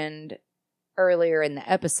mentioned earlier in the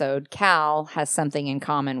episode, Cal has something in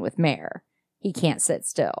common with Mare. He can't sit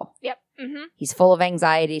still. Yep. Mm-hmm. He's full of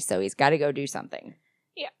anxiety, so he's got to go do something.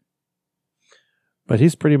 But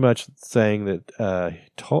he's pretty much saying that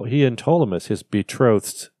he and Ptolemus, his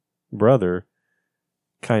betrothed's brother,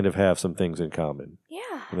 kind of have some things in common.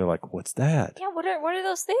 Yeah. And they're like, "What's that?" Yeah, what are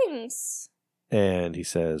those things? And he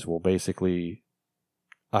says, "Well, basically,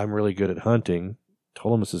 I'm really good at hunting.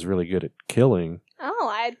 Ptolemus is really good at killing. Oh,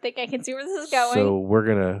 I think I can see where this is going. So we're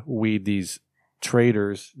going to weed these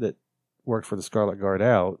traitors that worked for the Scarlet Guard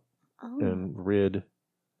out and rid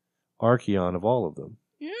Archeon of all of them."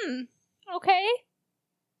 Okay.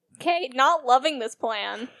 Okay, not loving this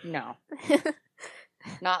plan. No.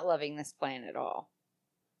 Not loving this plan at all.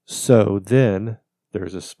 So then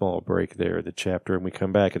there's a small break there in the chapter, and we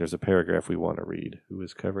come back, and there's a paragraph we want to read. Who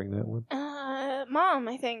is covering that one? Mom,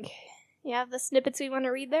 I think. You have the snippets we want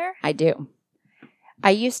to read there? I do.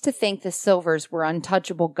 "I used to think the Silvers were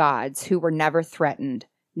untouchable gods who were never threatened,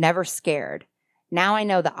 never scared. Now I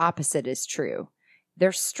know the opposite is true.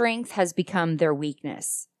 Their strength has become their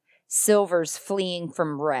weakness. Silvers fleeing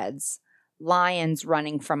from reds, lions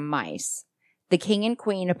running from mice. The king and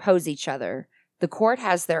queen oppose each other. The court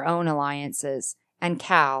has their own alliances. And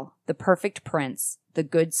Cal, the perfect prince, the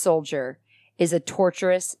good soldier, is a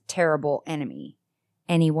torturous, terrible enemy.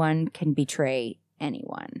 Anyone can betray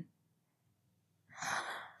anyone."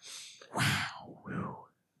 Wow.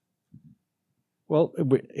 Well,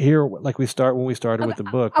 here, like we started with the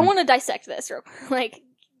book. I want to dissect this real quick. Like,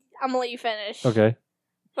 I'm gonna let you finish. Okay.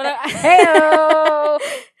 But Heyo!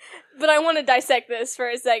 but I want to dissect this for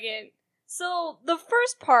a second. So the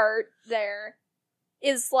first part there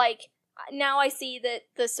is like, now I see that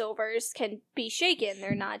the Silvers can be shaken.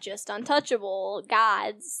 They're not just untouchable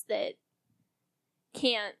gods that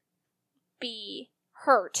can't be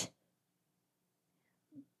hurt.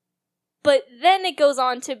 But then it goes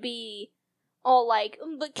on to be all like,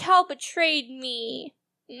 but Cal betrayed me.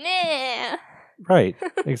 Nah. Right.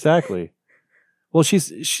 Exactly. Well,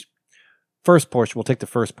 first portion. We'll take the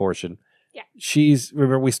first portion. Yeah.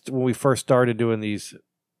 Remember when we first started doing these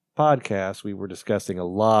podcasts, we were discussing a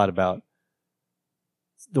lot about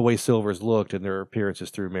the way Silvers looked and their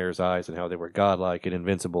appearances through Mare's eyes and how they were godlike and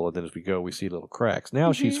invincible. And then as we go, we see little cracks.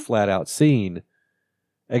 Now she's flat out seen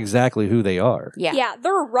exactly who they are. Yeah. Yeah,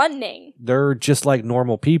 they're running. They're just like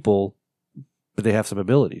normal people, but they have some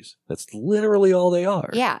abilities. That's literally all they are.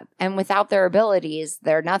 Yeah. And without their abilities,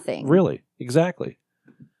 they're nothing. Really. Exactly.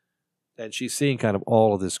 And she's seeing kind of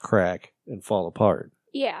all of this crack and fall apart.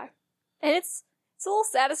 Yeah. And it's a little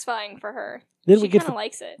satisfying for her. Then she kind of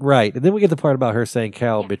likes it. Right. And then we get the part about her saying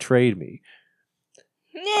Cal betrayed me.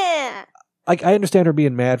 Yeah. I understand her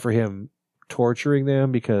being mad for him torturing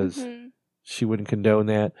them because she wouldn't condone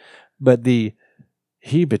that. But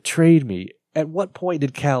he betrayed me. At what point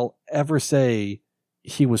did Cal ever say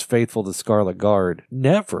he was faithful to Scarlet Guard?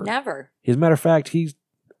 Never. Never. As a matter of fact, he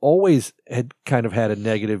always had kind of had a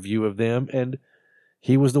negative view of them. And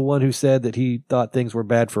he was the one who said that he thought things were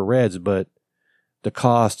bad for Reds, but the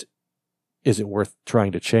cost isn't worth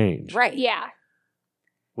trying to change. Right. Yeah.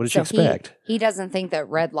 What did you expect? He doesn't think that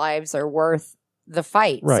red lives are worth the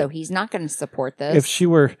fight, Right. so he's not going to support this. If she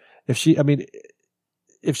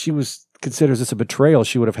considers this a betrayal,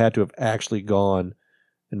 she would have had to have actually gone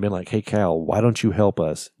and been like, hey, Cal, why don't you help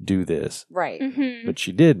us do this? Right. Mm-hmm. But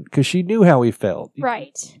she didn't because she knew how he felt.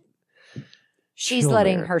 Right. She's Chill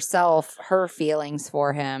letting there. her feelings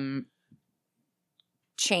for him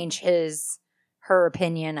change her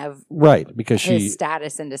opinion of Right, because his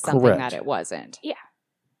status into something Correct. that it wasn't. Yeah.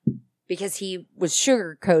 Because he was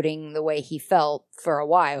sugarcoating the way he felt for a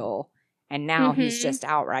while, and now he's just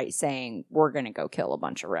outright saying, we're going to go kill a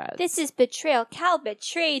bunch of Reds. This is betrayal. Cal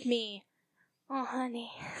betrayed me. Oh,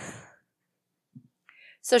 honey.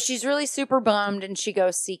 So she's really super bummed, and she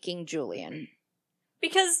goes seeking Julian.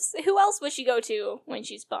 Because who else would she go to when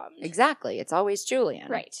she's bummed? Exactly. It's always Julian.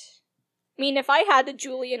 Right. I mean, if I had the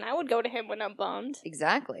Julian, I would go to him when I'm bummed.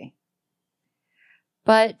 Exactly.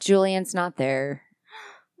 But Julian's not there,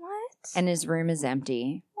 What? and his room is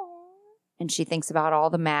empty. Aw. And she thinks about all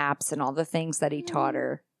the maps and all the things that he taught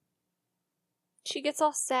her. She gets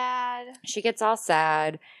all sad. She gets all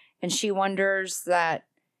sad, and she wonders that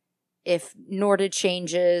if Norda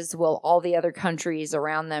changes, will all the other countries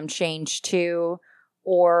around them change too?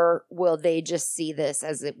 Or will they just see this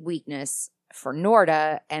as a weakness for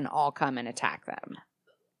Norda and all come and attack them?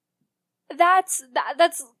 That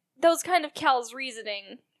was kind of Cal's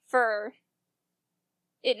reasoning for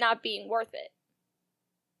it not being worth it.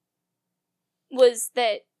 Was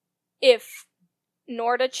that if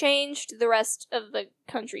Norda changed, the rest of the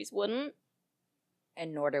countries wouldn't.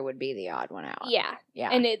 And Norda would be the odd one out. Yeah. Yeah.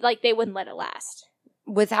 And they wouldn't let it last.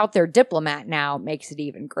 Without their diplomat now, it makes it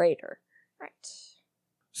even greater. Right.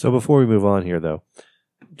 So before we move on here, though,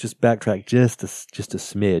 just backtrack just a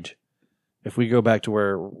smidge. If we go back to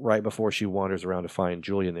where right before she wanders around to find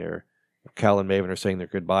Julian there, Cal and Maven are saying their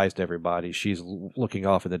goodbyes to everybody. She's looking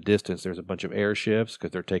off in the distance. There's a bunch of airships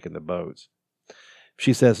because they're taking the boats.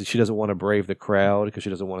 She says that she doesn't want to brave the crowd because she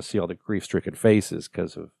doesn't want to see all the grief-stricken faces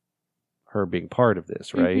because of her being part of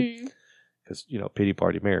this, right? Because, pity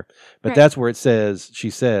party mayor. But Right. that's where she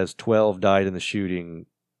says 12 died in the shooting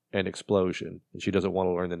and explosion. And she doesn't want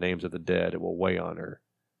to learn the names of the dead. It will weigh on her.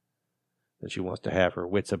 And she wants to have her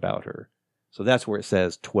wits about her. So that's where it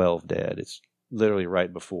says 12 dead. It's literally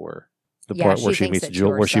right before the part where she meets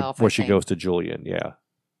Julian, where she goes to Julian. Yeah,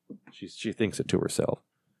 she thinks it to herself.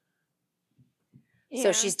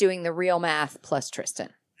 So she's doing the real math plus Tristan.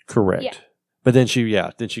 Correct. Yeah. But then she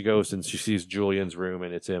goes and she sees Julian's room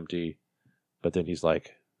and it's empty. But then he's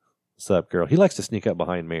like, "What's up, girl?" He likes to sneak up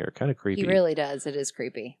behind Mayor. Kind of creepy. He really does. It is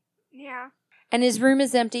creepy. Yeah. And his room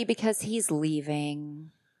is empty because he's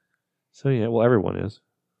leaving. So yeah, well, everyone is.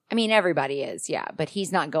 I mean, everybody is, yeah, but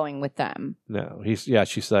he's not going with them. No, he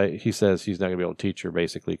says he's not going to be able to teach her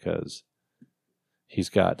basically because he's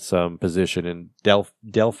got some position in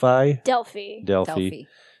Delphi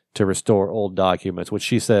to restore old documents, which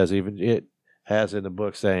she says even it has in the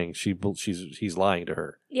book saying he's lying to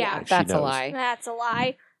her. Yeah. Like, she That's a knows. lie. That's a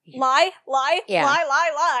lie. Lie. Yeah.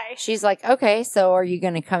 She's like, okay, so are you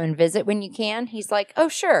going to come and visit when you can? He's like, oh,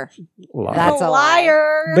 sure. Lie. That's a lie.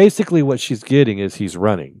 liar. Basically, what she's getting is he's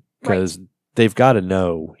running because they've got to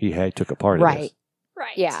know he took a part of this.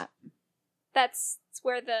 Right. Yeah. That's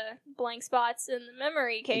where the blank spots in the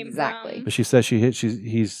memory came from. But she says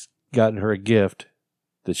he's gotten her a gift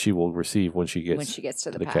that she will receive when she gets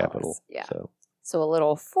to the the palace. capital. Yeah. So a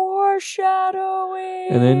little foreshadowing.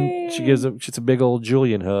 and then she gives him a big old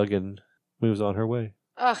Julian hug and moves on her way.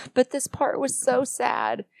 Ugh, but this part was so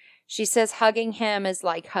sad. She says hugging him is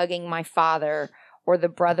like hugging my father or the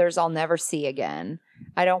brothers I'll never see again.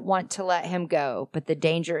 I don't want to let him go, but the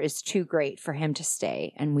danger is too great for him to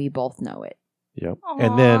stay, and we both know it. Yep. Aw,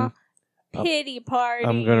 and then pity party.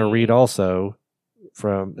 I'm going to read also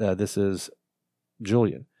from this is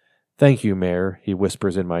Julian. Thank you, Mayor, he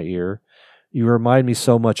whispers in my ear. You remind me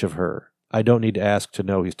so much of her. I don't need to ask to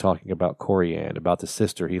know he's talking about Corianne, about the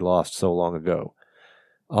sister he lost so long ago.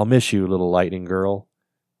 I'll miss you, little lightning girl.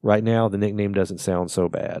 Right now, the nickname doesn't sound so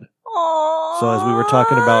bad. Aww. So as we were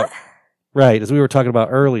talking about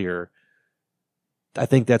earlier, I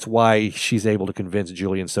think that's why she's able to convince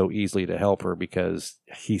Julian so easily to help her because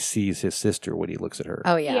he sees his sister when he looks at her.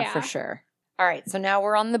 Oh, yeah, for sure. All right, so now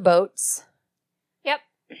we're on the boats. Yep.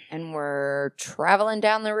 And we're traveling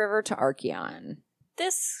down the river to Archeon.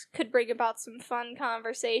 This could bring about some fun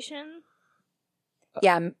conversation.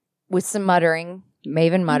 Yeah, with some muttering.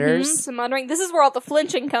 Maven mutters. Mm-hmm, some muttering. This is where all the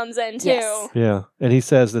flinching comes in, too. Yes. Yeah, and he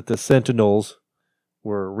says that the Sentinels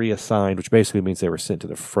were reassigned, which basically means they were sent to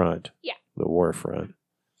the front. Yeah. The war front.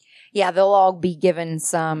 Yeah, they'll all be given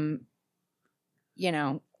some,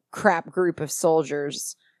 crap group of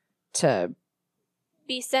soldiers to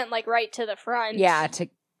be sent, right to the front. Yeah,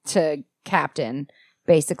 to captain.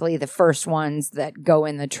 Basically, the first ones that go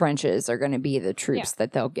in the trenches are going to be the troops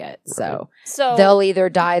that they'll get. Right. So they'll either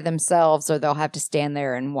die themselves or they'll have to stand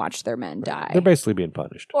there and watch their men die. They're basically being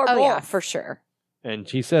punished. Or both. Yeah, for sure. And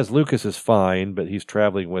he says Lucas is fine, but he's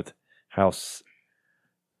traveling with House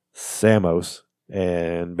Samos,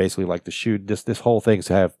 and basically to shoot this whole thing's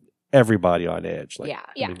to have everybody on edge.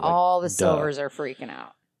 All the Silvers are freaking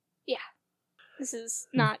out. Yeah. This is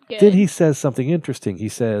not good. Then he says something interesting. He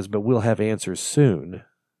says, but we'll have answers soon.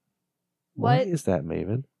 What? Why is that,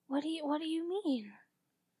 Maven? What do you mean?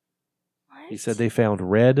 What? He said they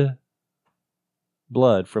found red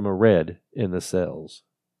blood from a red in the cells.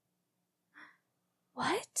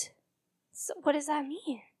 What? So what does that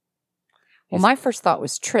mean? Well, my first thought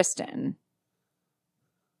was Tristan.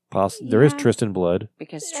 There is Tristan blood.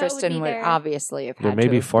 Because That Tristan would be would there. obviously have had There may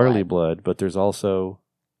be have Farley blood. blood, but there's also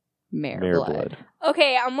Mare blood.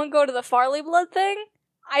 Okay, I'm gonna go to the Farley blood thing.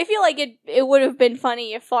 I feel like it would have been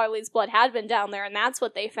funny if Farley's blood had been down there and that's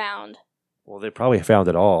what they found. Well, they probably found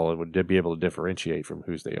it all and would be able to differentiate from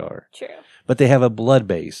whose they are. True. But they have a blood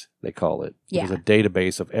base, they call it. Yeah. There's a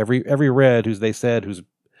database of every red who's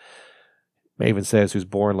Maven says who's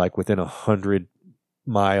born within 100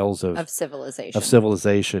 miles of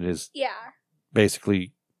civilization. is Yeah.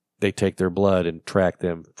 basically they take their blood and track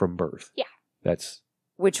them from birth. Yeah. That's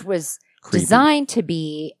which was creepy. designed to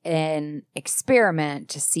be an experiment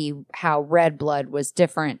to see how red blood was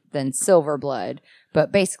different than silver blood,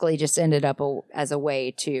 but basically just ended up as a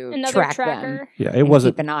way to Another track tracker. them. Yeah, and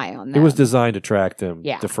keep an eye on them. It was designed to track them.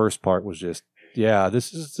 Yeah. The first part was just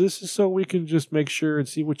this is so we can just make sure and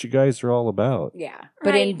see what you guys are all about. Yeah.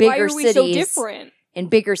 But Right, in bigger why are we cities, so different? in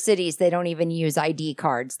bigger cities, they don't even use ID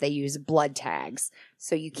cards. They use blood tags.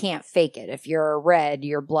 So you can't fake it. If you're a red,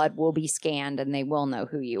 your blood will be scanned and they will know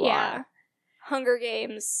who you are. Hunger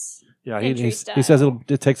Games. Yeah, entry he style. says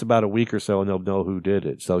it takes about a week or so and they'll know who did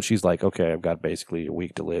it. So she's like, okay, I've got basically a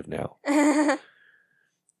week to live now.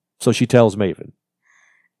 So she tells Maven,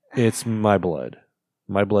 it's my blood.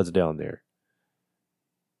 My blood's down there.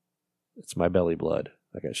 It's my belly blood.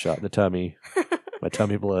 I got shot in the tummy. My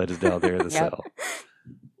tummy blood is down there in the cell.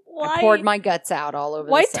 Why? I poured my guts out all over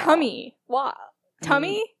Why the cell. tummy? Why?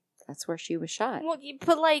 Tummy? That's where she was shot. Well, you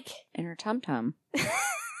put In her tum-tum.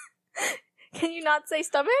 Can you not say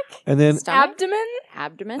stomach? And then Stomach?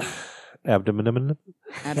 Abdomen? Abdomen.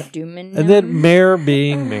 And then Mare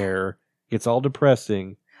being Mare gets all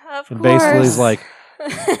depressing Of and course. basically is like,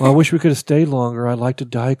 well, I wish we could have stayed longer. I'd like to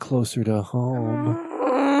die closer to home.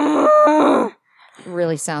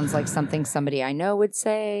 Really sounds like something somebody I know would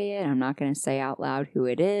say, and I'm not going to say out loud who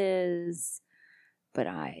it is, but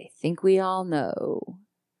I think we all know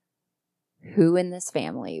who in this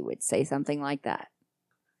family would say something like that.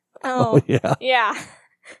 Oh, yeah. yeah.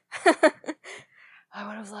 I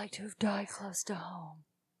would have liked to have died close to home.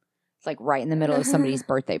 It's like right in the middle of somebody's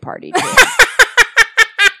birthday party, too.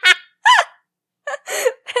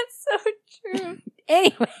 That's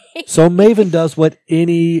Anyway. So Maven does what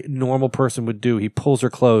any normal person would do. He pulls her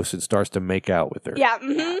close and starts to make out with her. Yeah.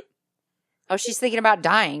 Mm-hmm. Oh, she's thinking about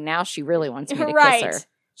dying. Now she really wants me to Right. kiss her.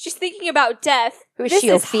 She's thinking about death. Who is This she,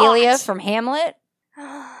 is Ophelia hot. from Hamlet?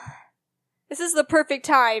 This is the perfect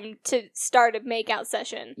time to start a makeout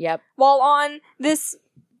session. Yep. While on this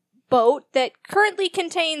boat that currently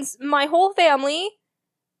contains my whole family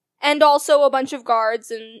and also a bunch of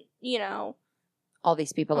guards and, All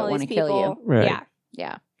these people that all want these to kill you. people. Right. Yeah.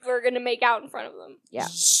 Yeah. We're going to make out in front of them. Yeah.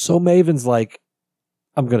 So Maven's like,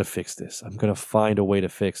 I'm going to fix this. I'm going to find a way to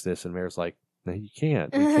fix this. And Mare's like, no, you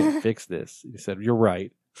can't. You can't fix this. He said, you're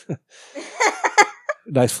right.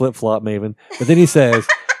 Nice flip-flop, Maven. But then he says,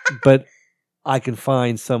 but I can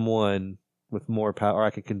find someone with more power, or I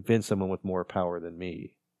can convince someone with more power than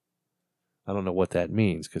me. I don't know what that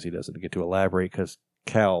means because he doesn't get to elaborate because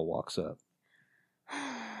Cal walks up.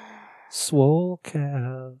 Swole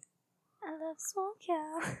Cal. I love Swole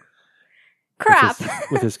Cow. Crap.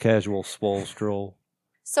 With his casual swole stroll.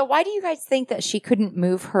 So why do you guys think that she couldn't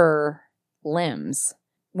move her limbs?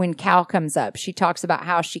 When Cal comes up, she talks about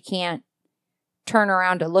how she can't turn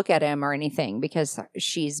around to look at him or anything because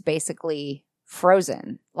she's basically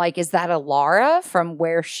frozen. Like, is that Alara from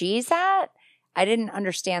where she's at? I didn't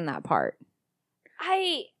understand that part.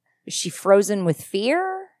 Is she frozen with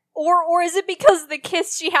fear? Or is it because the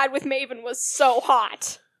kiss she had with Maven was so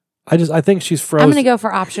hot? I think she's frozen. I'm going to go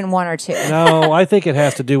for option 1 or 2. No, I think it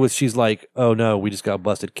has to do with she's like, oh no, we just got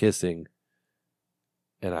busted kissing.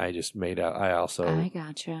 And I just made out. I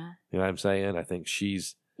gotcha. You know what I'm saying? I think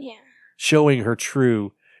she's Yeah. showing her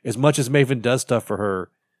true. As much as Maven does stuff for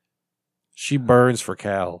her, she burns for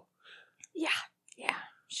Cal. Yeah. Yeah,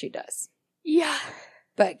 she does. Yeah.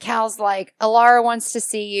 But Cal's like, Alara wants to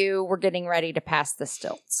see you. We're getting ready to pass the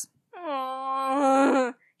stilts.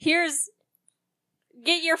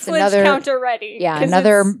 Get your It's flinch another- counter ready. Yeah, 'cause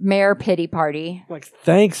another it's- mayor pity party. Like,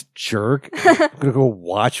 thanks, jerk. I'm gonna go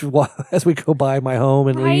watch as we go by my home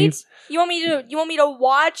and Right? leave. You want me to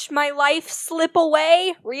watch my life slip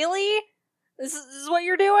away? Really? This is what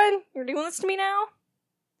you're doing? You're doing this to me now?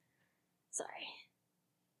 Sorry.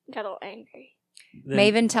 Got a little angry.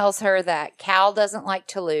 Maven tells her that Cal doesn't like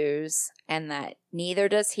to lose and that neither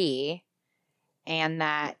does he and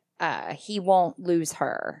that he won't lose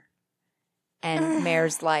her. And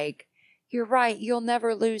Mare's like, you're right, you'll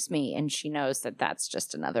never lose me. And she knows that that's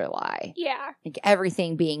just another lie. Yeah. Like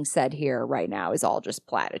everything being said here right now is all just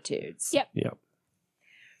platitudes. Yep. Yep.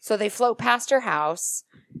 So they float past her house.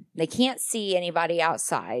 They can't see anybody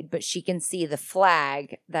outside, but she can see the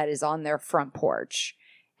flag that is on their front porch.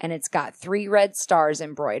 And it's got 3 red stars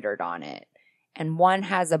embroidered on it. And one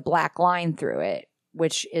has a black line through it,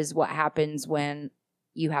 which is what happens when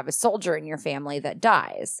you have a soldier in your family that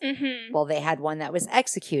dies. Mm-hmm. Well, they had one that was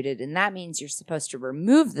executed, and that means you're supposed to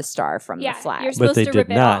remove the star from Yeah, the flag. you're But supposed they to did rip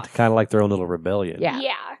it not. off. Kind of like their own little rebellion. Yeah.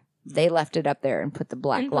 Yeah. They left it up there and put the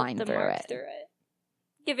black And put line the through mark it. through it.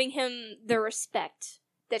 Giving him the respect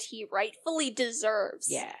that he rightfully deserves.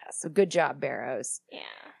 Yeah, so good job, Barrows. Yeah.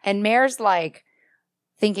 And Mare's like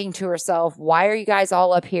thinking to herself, why are you guys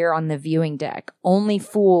all up here on the viewing deck? Only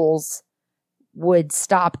fools would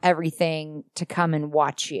stop everything to come and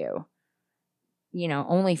watch you. You know,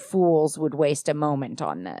 only fools would waste a moment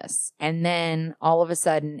on this. And then all of a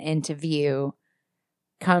sudden into view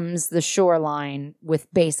comes the shoreline with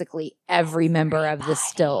basically every member of the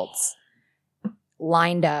stilts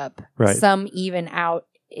lined up. Right. Some even out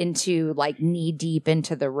into like knee deep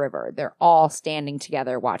into the river. They're all standing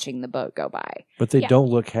together watching the boat go by. But they Yeah. don't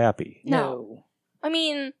look happy. No. I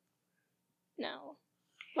mean, no.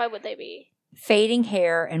 Why would they be? Fading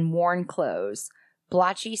hair and worn clothes,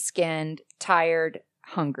 blotchy skinned, tired,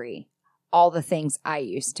 hungry. All the things I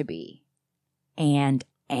used to be. And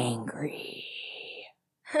angry.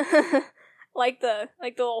 like the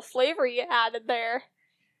little flavor you added there.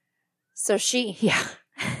 So she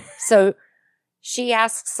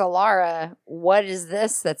asks Alara, what is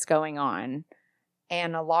this that's going on?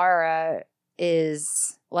 And Alara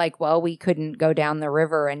is like, well, we couldn't go down the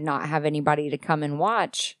river and not have anybody to come and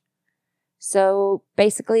watch. So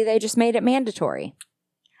basically they just made it mandatory.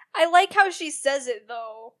 I like how she says it,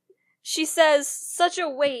 though. She says, such a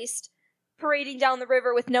waste, parading down the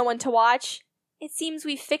river with no one to watch. It seems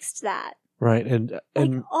we fixed that. Right. And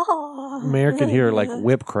Oh. Mare can hear like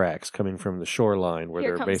whip cracks coming from the shoreline where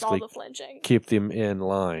Here they're comes basically all the flinching. keep them in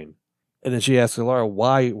line. And then she asks Laura,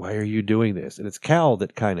 why are you doing this? And it's Cal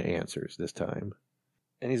that kind of answers this time.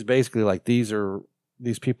 And he's basically like, these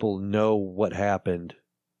people know what happened.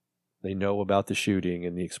 They know about the shooting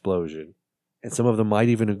and the explosion. And some of them might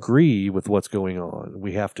even agree with what's going on.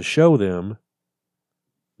 We have to show them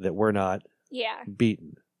that we're not Yeah.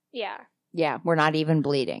 beaten. Yeah. Yeah, we're not even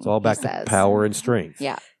bleeding. It's all back he to says. power and strength.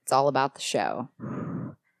 Yeah, it's all about the show.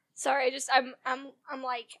 Sorry, the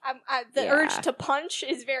Yeah. urge to punch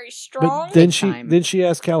is very strong. But then Big time. she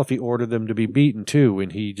asked Cal if he ordered them to be beaten too,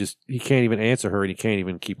 and he can't even answer her, and he can't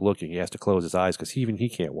even keep looking. He has to close his eyes because he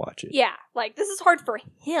can't watch it. Yeah, like this is hard for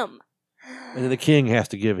him. And then the king has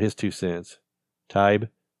to give his 2 cents. Tybe,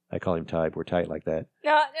 I call him Tybe. We're tight like that.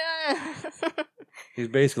 He's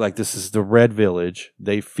basically like, this is the Red Village.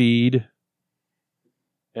 They feed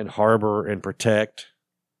and harbor and protect,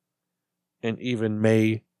 and even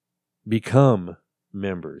may become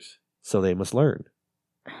members. So they must learn.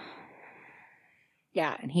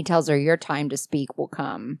 Yeah, and he tells her, your time to speak will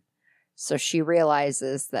come. So she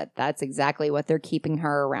realizes that that's exactly what they're keeping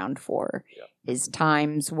her around for, is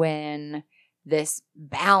times when this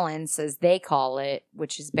balance, as they call it,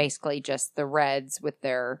 which is basically just the reds with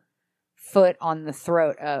their foot on the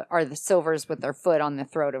throat, or the silvers with their foot on the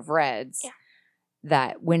throat of reds,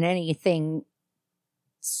 that when anything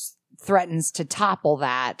threatens to topple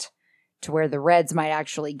that, to where the reds might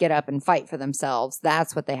actually get up and fight for themselves,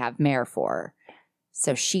 that's what they have Mare for.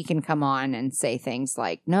 So she can come on and say things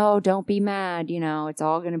like, no, don't be mad, it's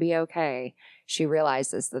all going to be okay. She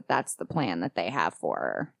realizes that that's the plan that they have for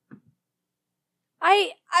her.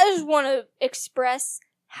 I just want to express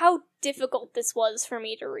how difficult this was for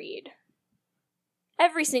me to read.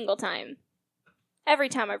 Every single time. Every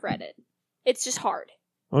time I've read it. It's just hard.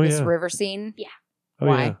 Oh, This yeah. river scene? Yeah. Oh,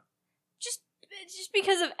 Why? yeah. Just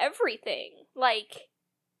because of everything. Like,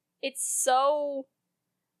 it's so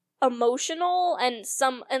emotional and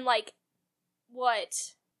like what,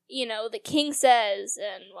 the king says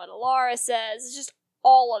and what Alara says. It's just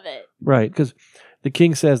all of it. Right, because the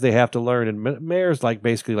king says they have to learn, and Mare's like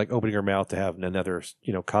basically like opening her mouth to have another,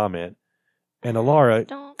 comment. And Alara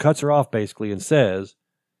cuts her off basically and says,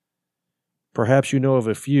 perhaps you know of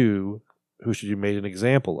a few who should be made an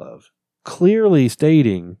example of. Clearly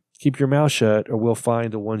stating, keep your mouth shut or we'll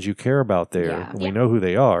find the ones you care about there. Yeah. And we know who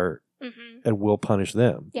they are, Mm-hmm. and we'll punish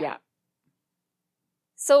them. Yeah.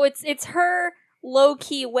 So it's her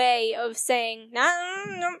low-key way of saying, nah,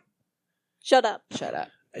 shut up. Shut up.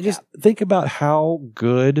 Just think about how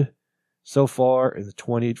good so far in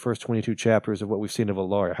the first 22 chapters of what we've seen of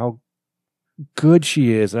Alara, how good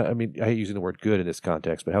she is. I mean, I hate using the word good in this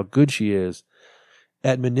context, but how good she is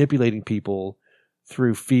at manipulating people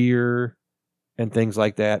through fear and things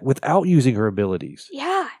like that without using her abilities.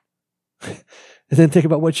 Yeah. And then think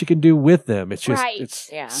about what she can do with them. It's just,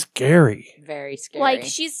 it's scary. Very scary. Like,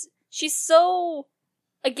 she's so,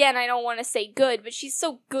 again, I don't want to say good, but she's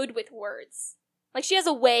so good with words. Like, she has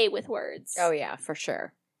a way with words. Oh, yeah, for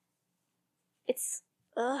sure. It's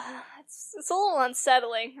a little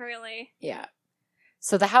unsettling, really. Yeah.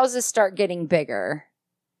 So the houses start getting bigger,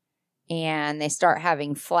 and they start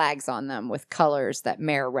having flags on them with colors that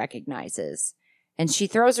Mare recognizes. And she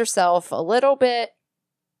throws herself a little bit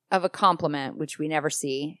of a compliment, which we never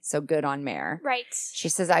see. So good on Mare. Right. She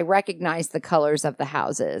says, I recognize the colors of the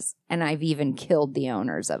houses, and I've even killed the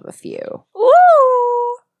owners of a few. Woo!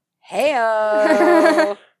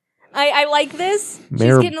 Hey-o! I like this.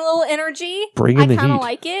 Mare, she's getting a little energy. bringing the I kind of heat.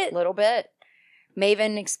 like it. A little bit.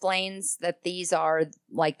 Maven explains that these are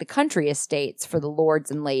like the country estates for the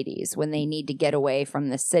lords and ladies. When they need to get away from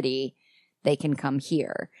the city, they can come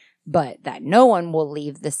here. But that no one will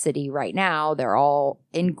leave the city right now. They're all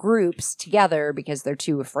in groups together because they're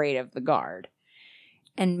too afraid of the guard.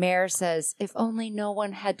 And Mare says, if only no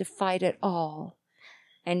one had to fight at all.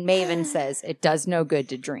 And Maven says, it does no good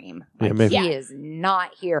to dream. Like, Yeah, he is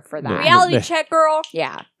not here for that. Yeah. Reality check, girl.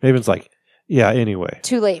 Yeah. Maven's like, yeah, anyway.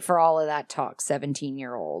 Too late for all of that talk,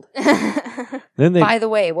 17-year-old. Then By the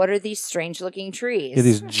way, what are these strange-looking trees?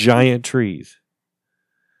 these giant trees.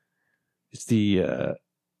 It's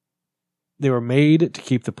they were made to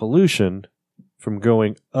keep the pollution from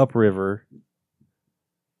going upriver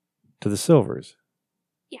to the silvers.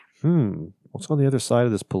 Yeah. What's on the other side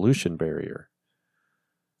of this pollution barrier?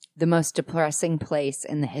 The most depressing place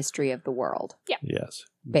in the history of the world. Yeah. Yes.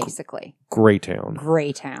 Basically. Greytown.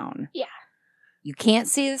 Greytown. Yeah. You can't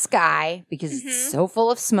see the sky because Mhm. it's so full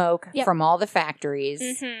of smoke Yep. from all the factories.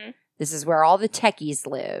 Mm-hmm. This is where all the techies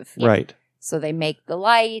live. Right. So they make the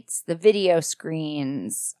lights, the video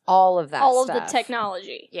screens, all of that All stuff. of the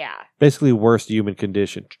technology. Yeah. Basically worst human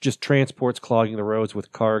condition. Just transports clogging the roads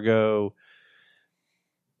with cargo.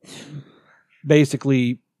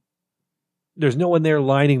 Basically, there's no one there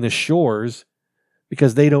lining the shores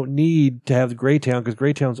because they don't need to have Greytown because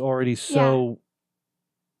Greytown's already so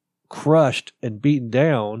crushed and beaten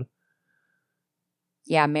down.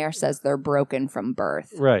 Yeah, Mare says they're broken from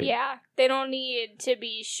birth. Right. Yeah, they don't need to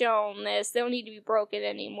be shown this. They don't need to be broken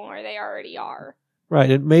anymore. They already are. Right.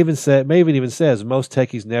 And Maven even says most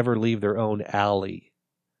techies never leave their own alley.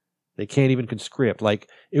 They can't even conscript. Like,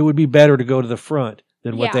 it would be better to go to the front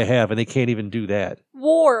than what Yeah. they have, and they can't even do that.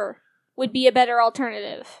 War would be a better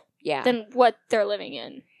alternative Yeah. than what they're living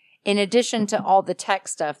in. In addition to all the tech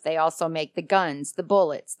stuff, they also make the guns, the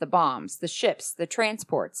bullets, the bombs, the ships, the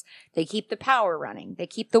transports. They keep the power running. They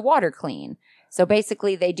keep the water clean. So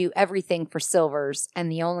basically, they do everything for silvers,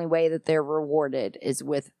 and the only way that they're rewarded is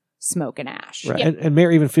with smoke and ash. Right. Yep. And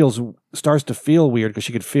Mare even starts to feel weird because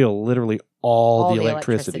she could feel literally all the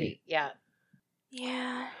electricity. Yeah.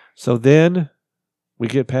 Yeah. So then we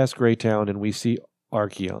get past Greytown and we see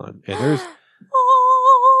Archeon. And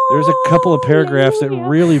there's a couple of paragraphs that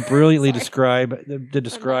really brilliantly describe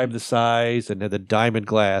the size and the diamond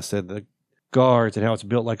glass and the guards and how it's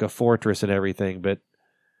built like a fortress and everything. But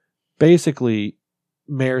basically,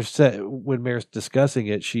 when Mare's discussing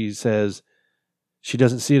it, she says she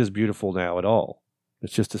doesn't see it as beautiful now at all.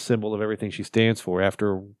 It's just a symbol of everything she stands for.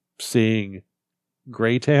 After seeing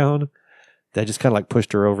Greytown, that just kind of like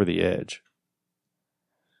pushed her over the edge.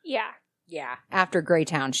 Yeah. Yeah. After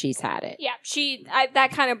Greytown, she's had it. Yeah.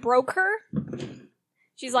 That kind of broke her.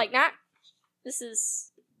 She's like, nah,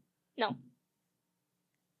 no.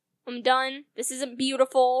 I'm done. This isn't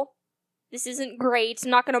beautiful. This isn't great. I'm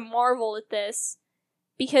not going to marvel at this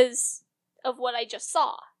because of what I just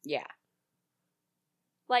saw. Yeah.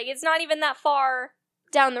 Like, it's not even that far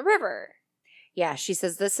down the river. Yeah, she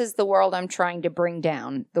says, this is the world I'm trying to bring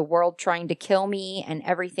down, the world trying to kill me and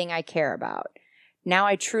everything I care about. Now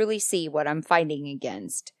I truly see what I'm fighting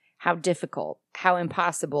against, how difficult, how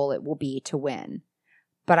impossible it will be to win.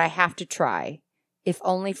 But I have to try, if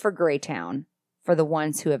only for Greytown, for the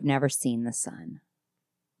ones who have never seen the sun.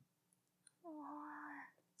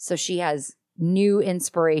 So she has new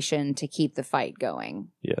inspiration to keep the fight going.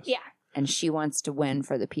 Yes. Yeah. And she wants to win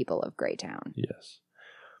for the people of Greytown. Yes.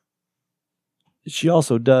 She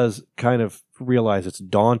also does kind of realize it's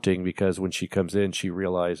daunting because when she comes in, she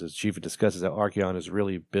even discusses that Archeon is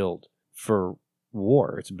really built for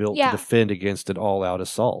war. It's built to defend against an all-out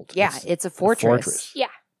assault. Yeah, it's a fortress. Yeah.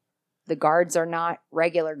 The guards are not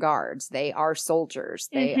regular guards. They are soldiers.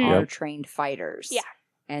 They are trained fighters. Yeah.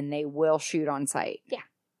 And they will shoot on sight. Yeah.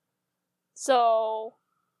 So,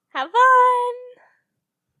 have fun!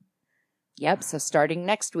 Yep, so starting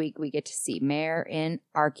next week, we get to see Mare in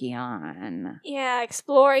Archeon. Yeah,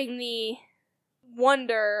 exploring the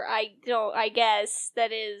wonder, I guess,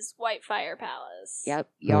 that is Whitefire Palace. Yep,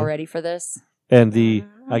 y'all ready for this? And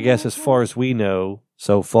I guess as far as we know,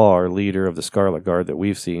 so far, leader of the Scarlet Guard that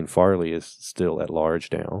we've seen, Farley, is still at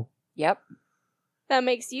large now. Yep. That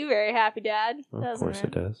makes you very happy, Dad, Well, of course it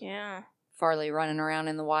does. Yeah. Farley running around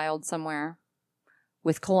in the wild somewhere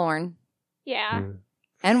with Kalorn Yeah.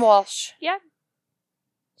 and Walsh. Yeah.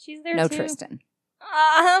 She's there No too. Tristan.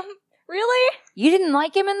 Really? You didn't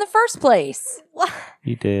like him in the first place. What?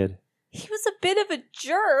 He did. He was a bit of a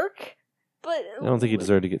jerk, but I don't think he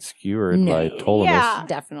deserved to get skewered No. by Ptolemy. Yeah.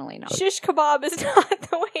 Definitely not. Shish kebab is not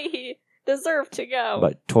the way he deserved to go.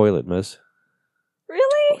 By Toiletmas.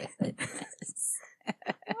 Really?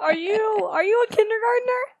 Are you a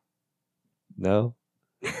kindergartner? No?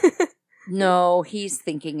 No, he's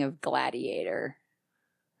thinking of Gladiator.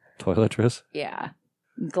 Toiletress? Yeah.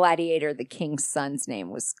 Gladiator, the king's son's name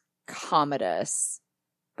was Commodus,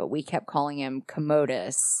 but we kept calling him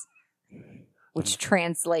Commodus, which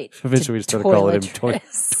translates Eventually to we started calling him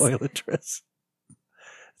toiletress. Toiletress.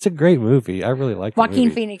 It's a great movie. I really like the Joaquin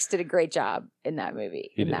movie. Phoenix did a great job in that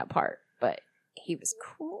movie, He in did. that part, but he was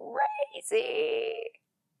crazy.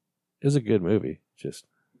 It was a good movie. Just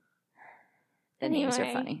The names are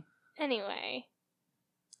Anyway. funny. Anyway,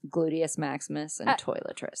 Gluteus Maximus and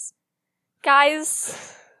Toiletress.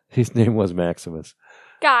 guys, his name was Maximus.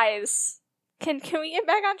 can we get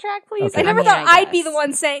back on track, please? Okay. I never I mean, thought I I'd be guess. the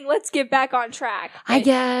one saying, let's get back on track. I But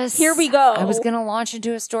guess. Here we go. I was going to launch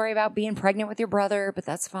into a story about being pregnant with your brother, but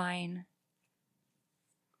that's fine.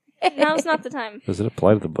 Now's not the time. Does it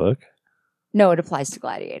apply to the book? No, it applies to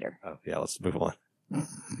Gladiator. Oh, yeah, let's move on.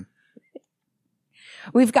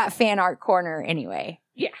 We've got fan art corner anyway.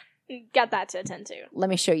 Got that to attend to. Let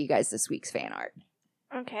me show you guys this week's fan art.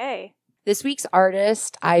 Okay. This week's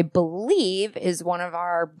artist, I believe, is one of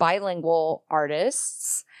our bilingual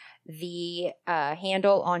artists. The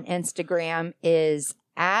handle on Instagram is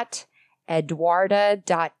at eduarda.nr.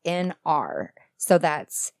 So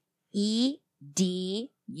that's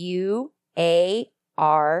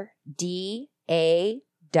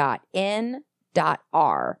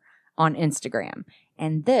EDUARDA.N.R on Instagram.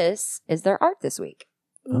 And this is their art this week.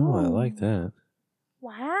 Oh, I like that.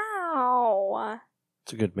 Wow.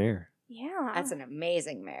 It's a good mare. Yeah. That's an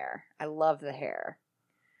amazing mare. I love the hair.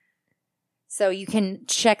 So you can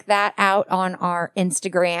check that out on our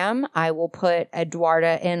Instagram. I will put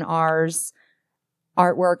Eduarda and ours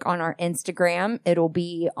artwork on our Instagram. It'll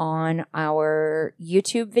be on our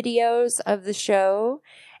YouTube videos of the show,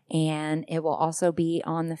 and it will also be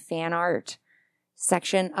on the fan art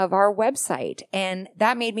section of our website. And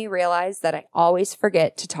that made me realize that I always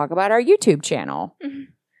forget to talk about our YouTube channel. Mhm.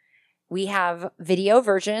 We have video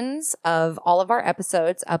versions of all of our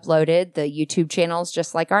episodes uploaded. The YouTube channel is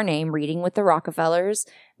just like our name, Reading with the Rockefellers.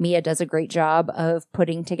 Mia does a great job of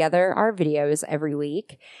putting together our videos every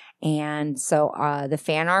week. And so the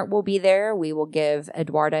fan art will be there. We will give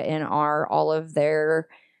Eduarda and R all of their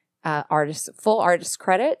full artist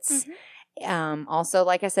credits. Mhm. Also,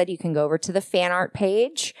 like I said, you can go over to the fan art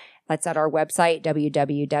page. That's at our website,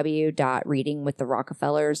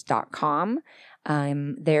 www.readingwiththerockefellers.com.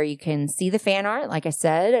 There you can see the fan art. Like I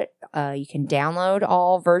said, you can download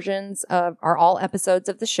all versions of all episodes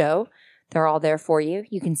of the show. They're all there for you.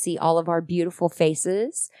 You can see all of our beautiful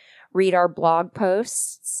faces, read our blog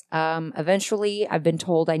posts. Eventually, I've been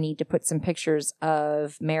told I need to put some pictures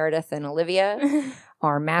of Meredith and Olivia,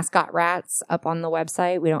 our mascot rats, up on the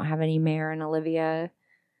website. We don't have any Mare and Olivia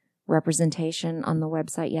representation on the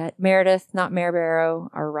website yet. Meredith, not Mare Barrow,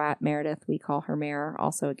 our rat Meredith. We call her Mare.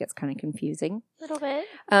 Also, it gets kind of confusing. A little bit.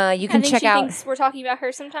 You can check she out. thinks we're talking about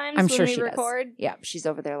her sometimes I'm when sure we she record. does. Yeah, she's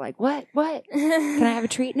over there like, what? Can I have a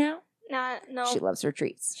treat now? No. She loves her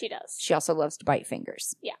treats. She does. She also loves to bite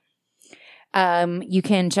fingers. Yeah. You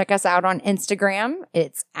can check us out on Instagram.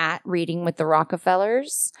 It's at Reading with the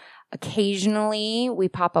Rockefellers. Occasionally, we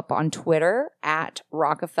pop up on Twitter at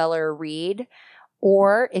Rockefeller Read.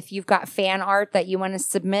 Or if you've got fan art that you want to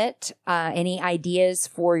submit, any ideas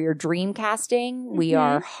for your dream casting, we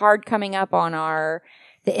are hard coming up on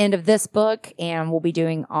the end of this book, and we'll be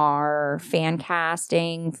doing our fan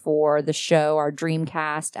casting for the show, our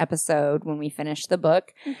Dreamcast episode when we finish the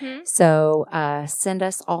book. So send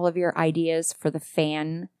us all of your ideas for the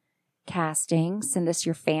fan casting. Send us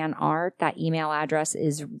your fan art. That email address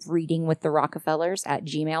is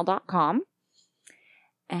readingwiththerockefellers@gmail.com.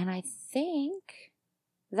 And I think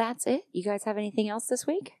that's it. You guys have anything else this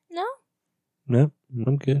week? No. No,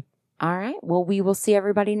 I'm good. All right. Well, we will see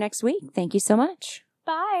everybody next week. Thank you so much.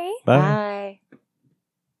 Bye. Bye. Bye.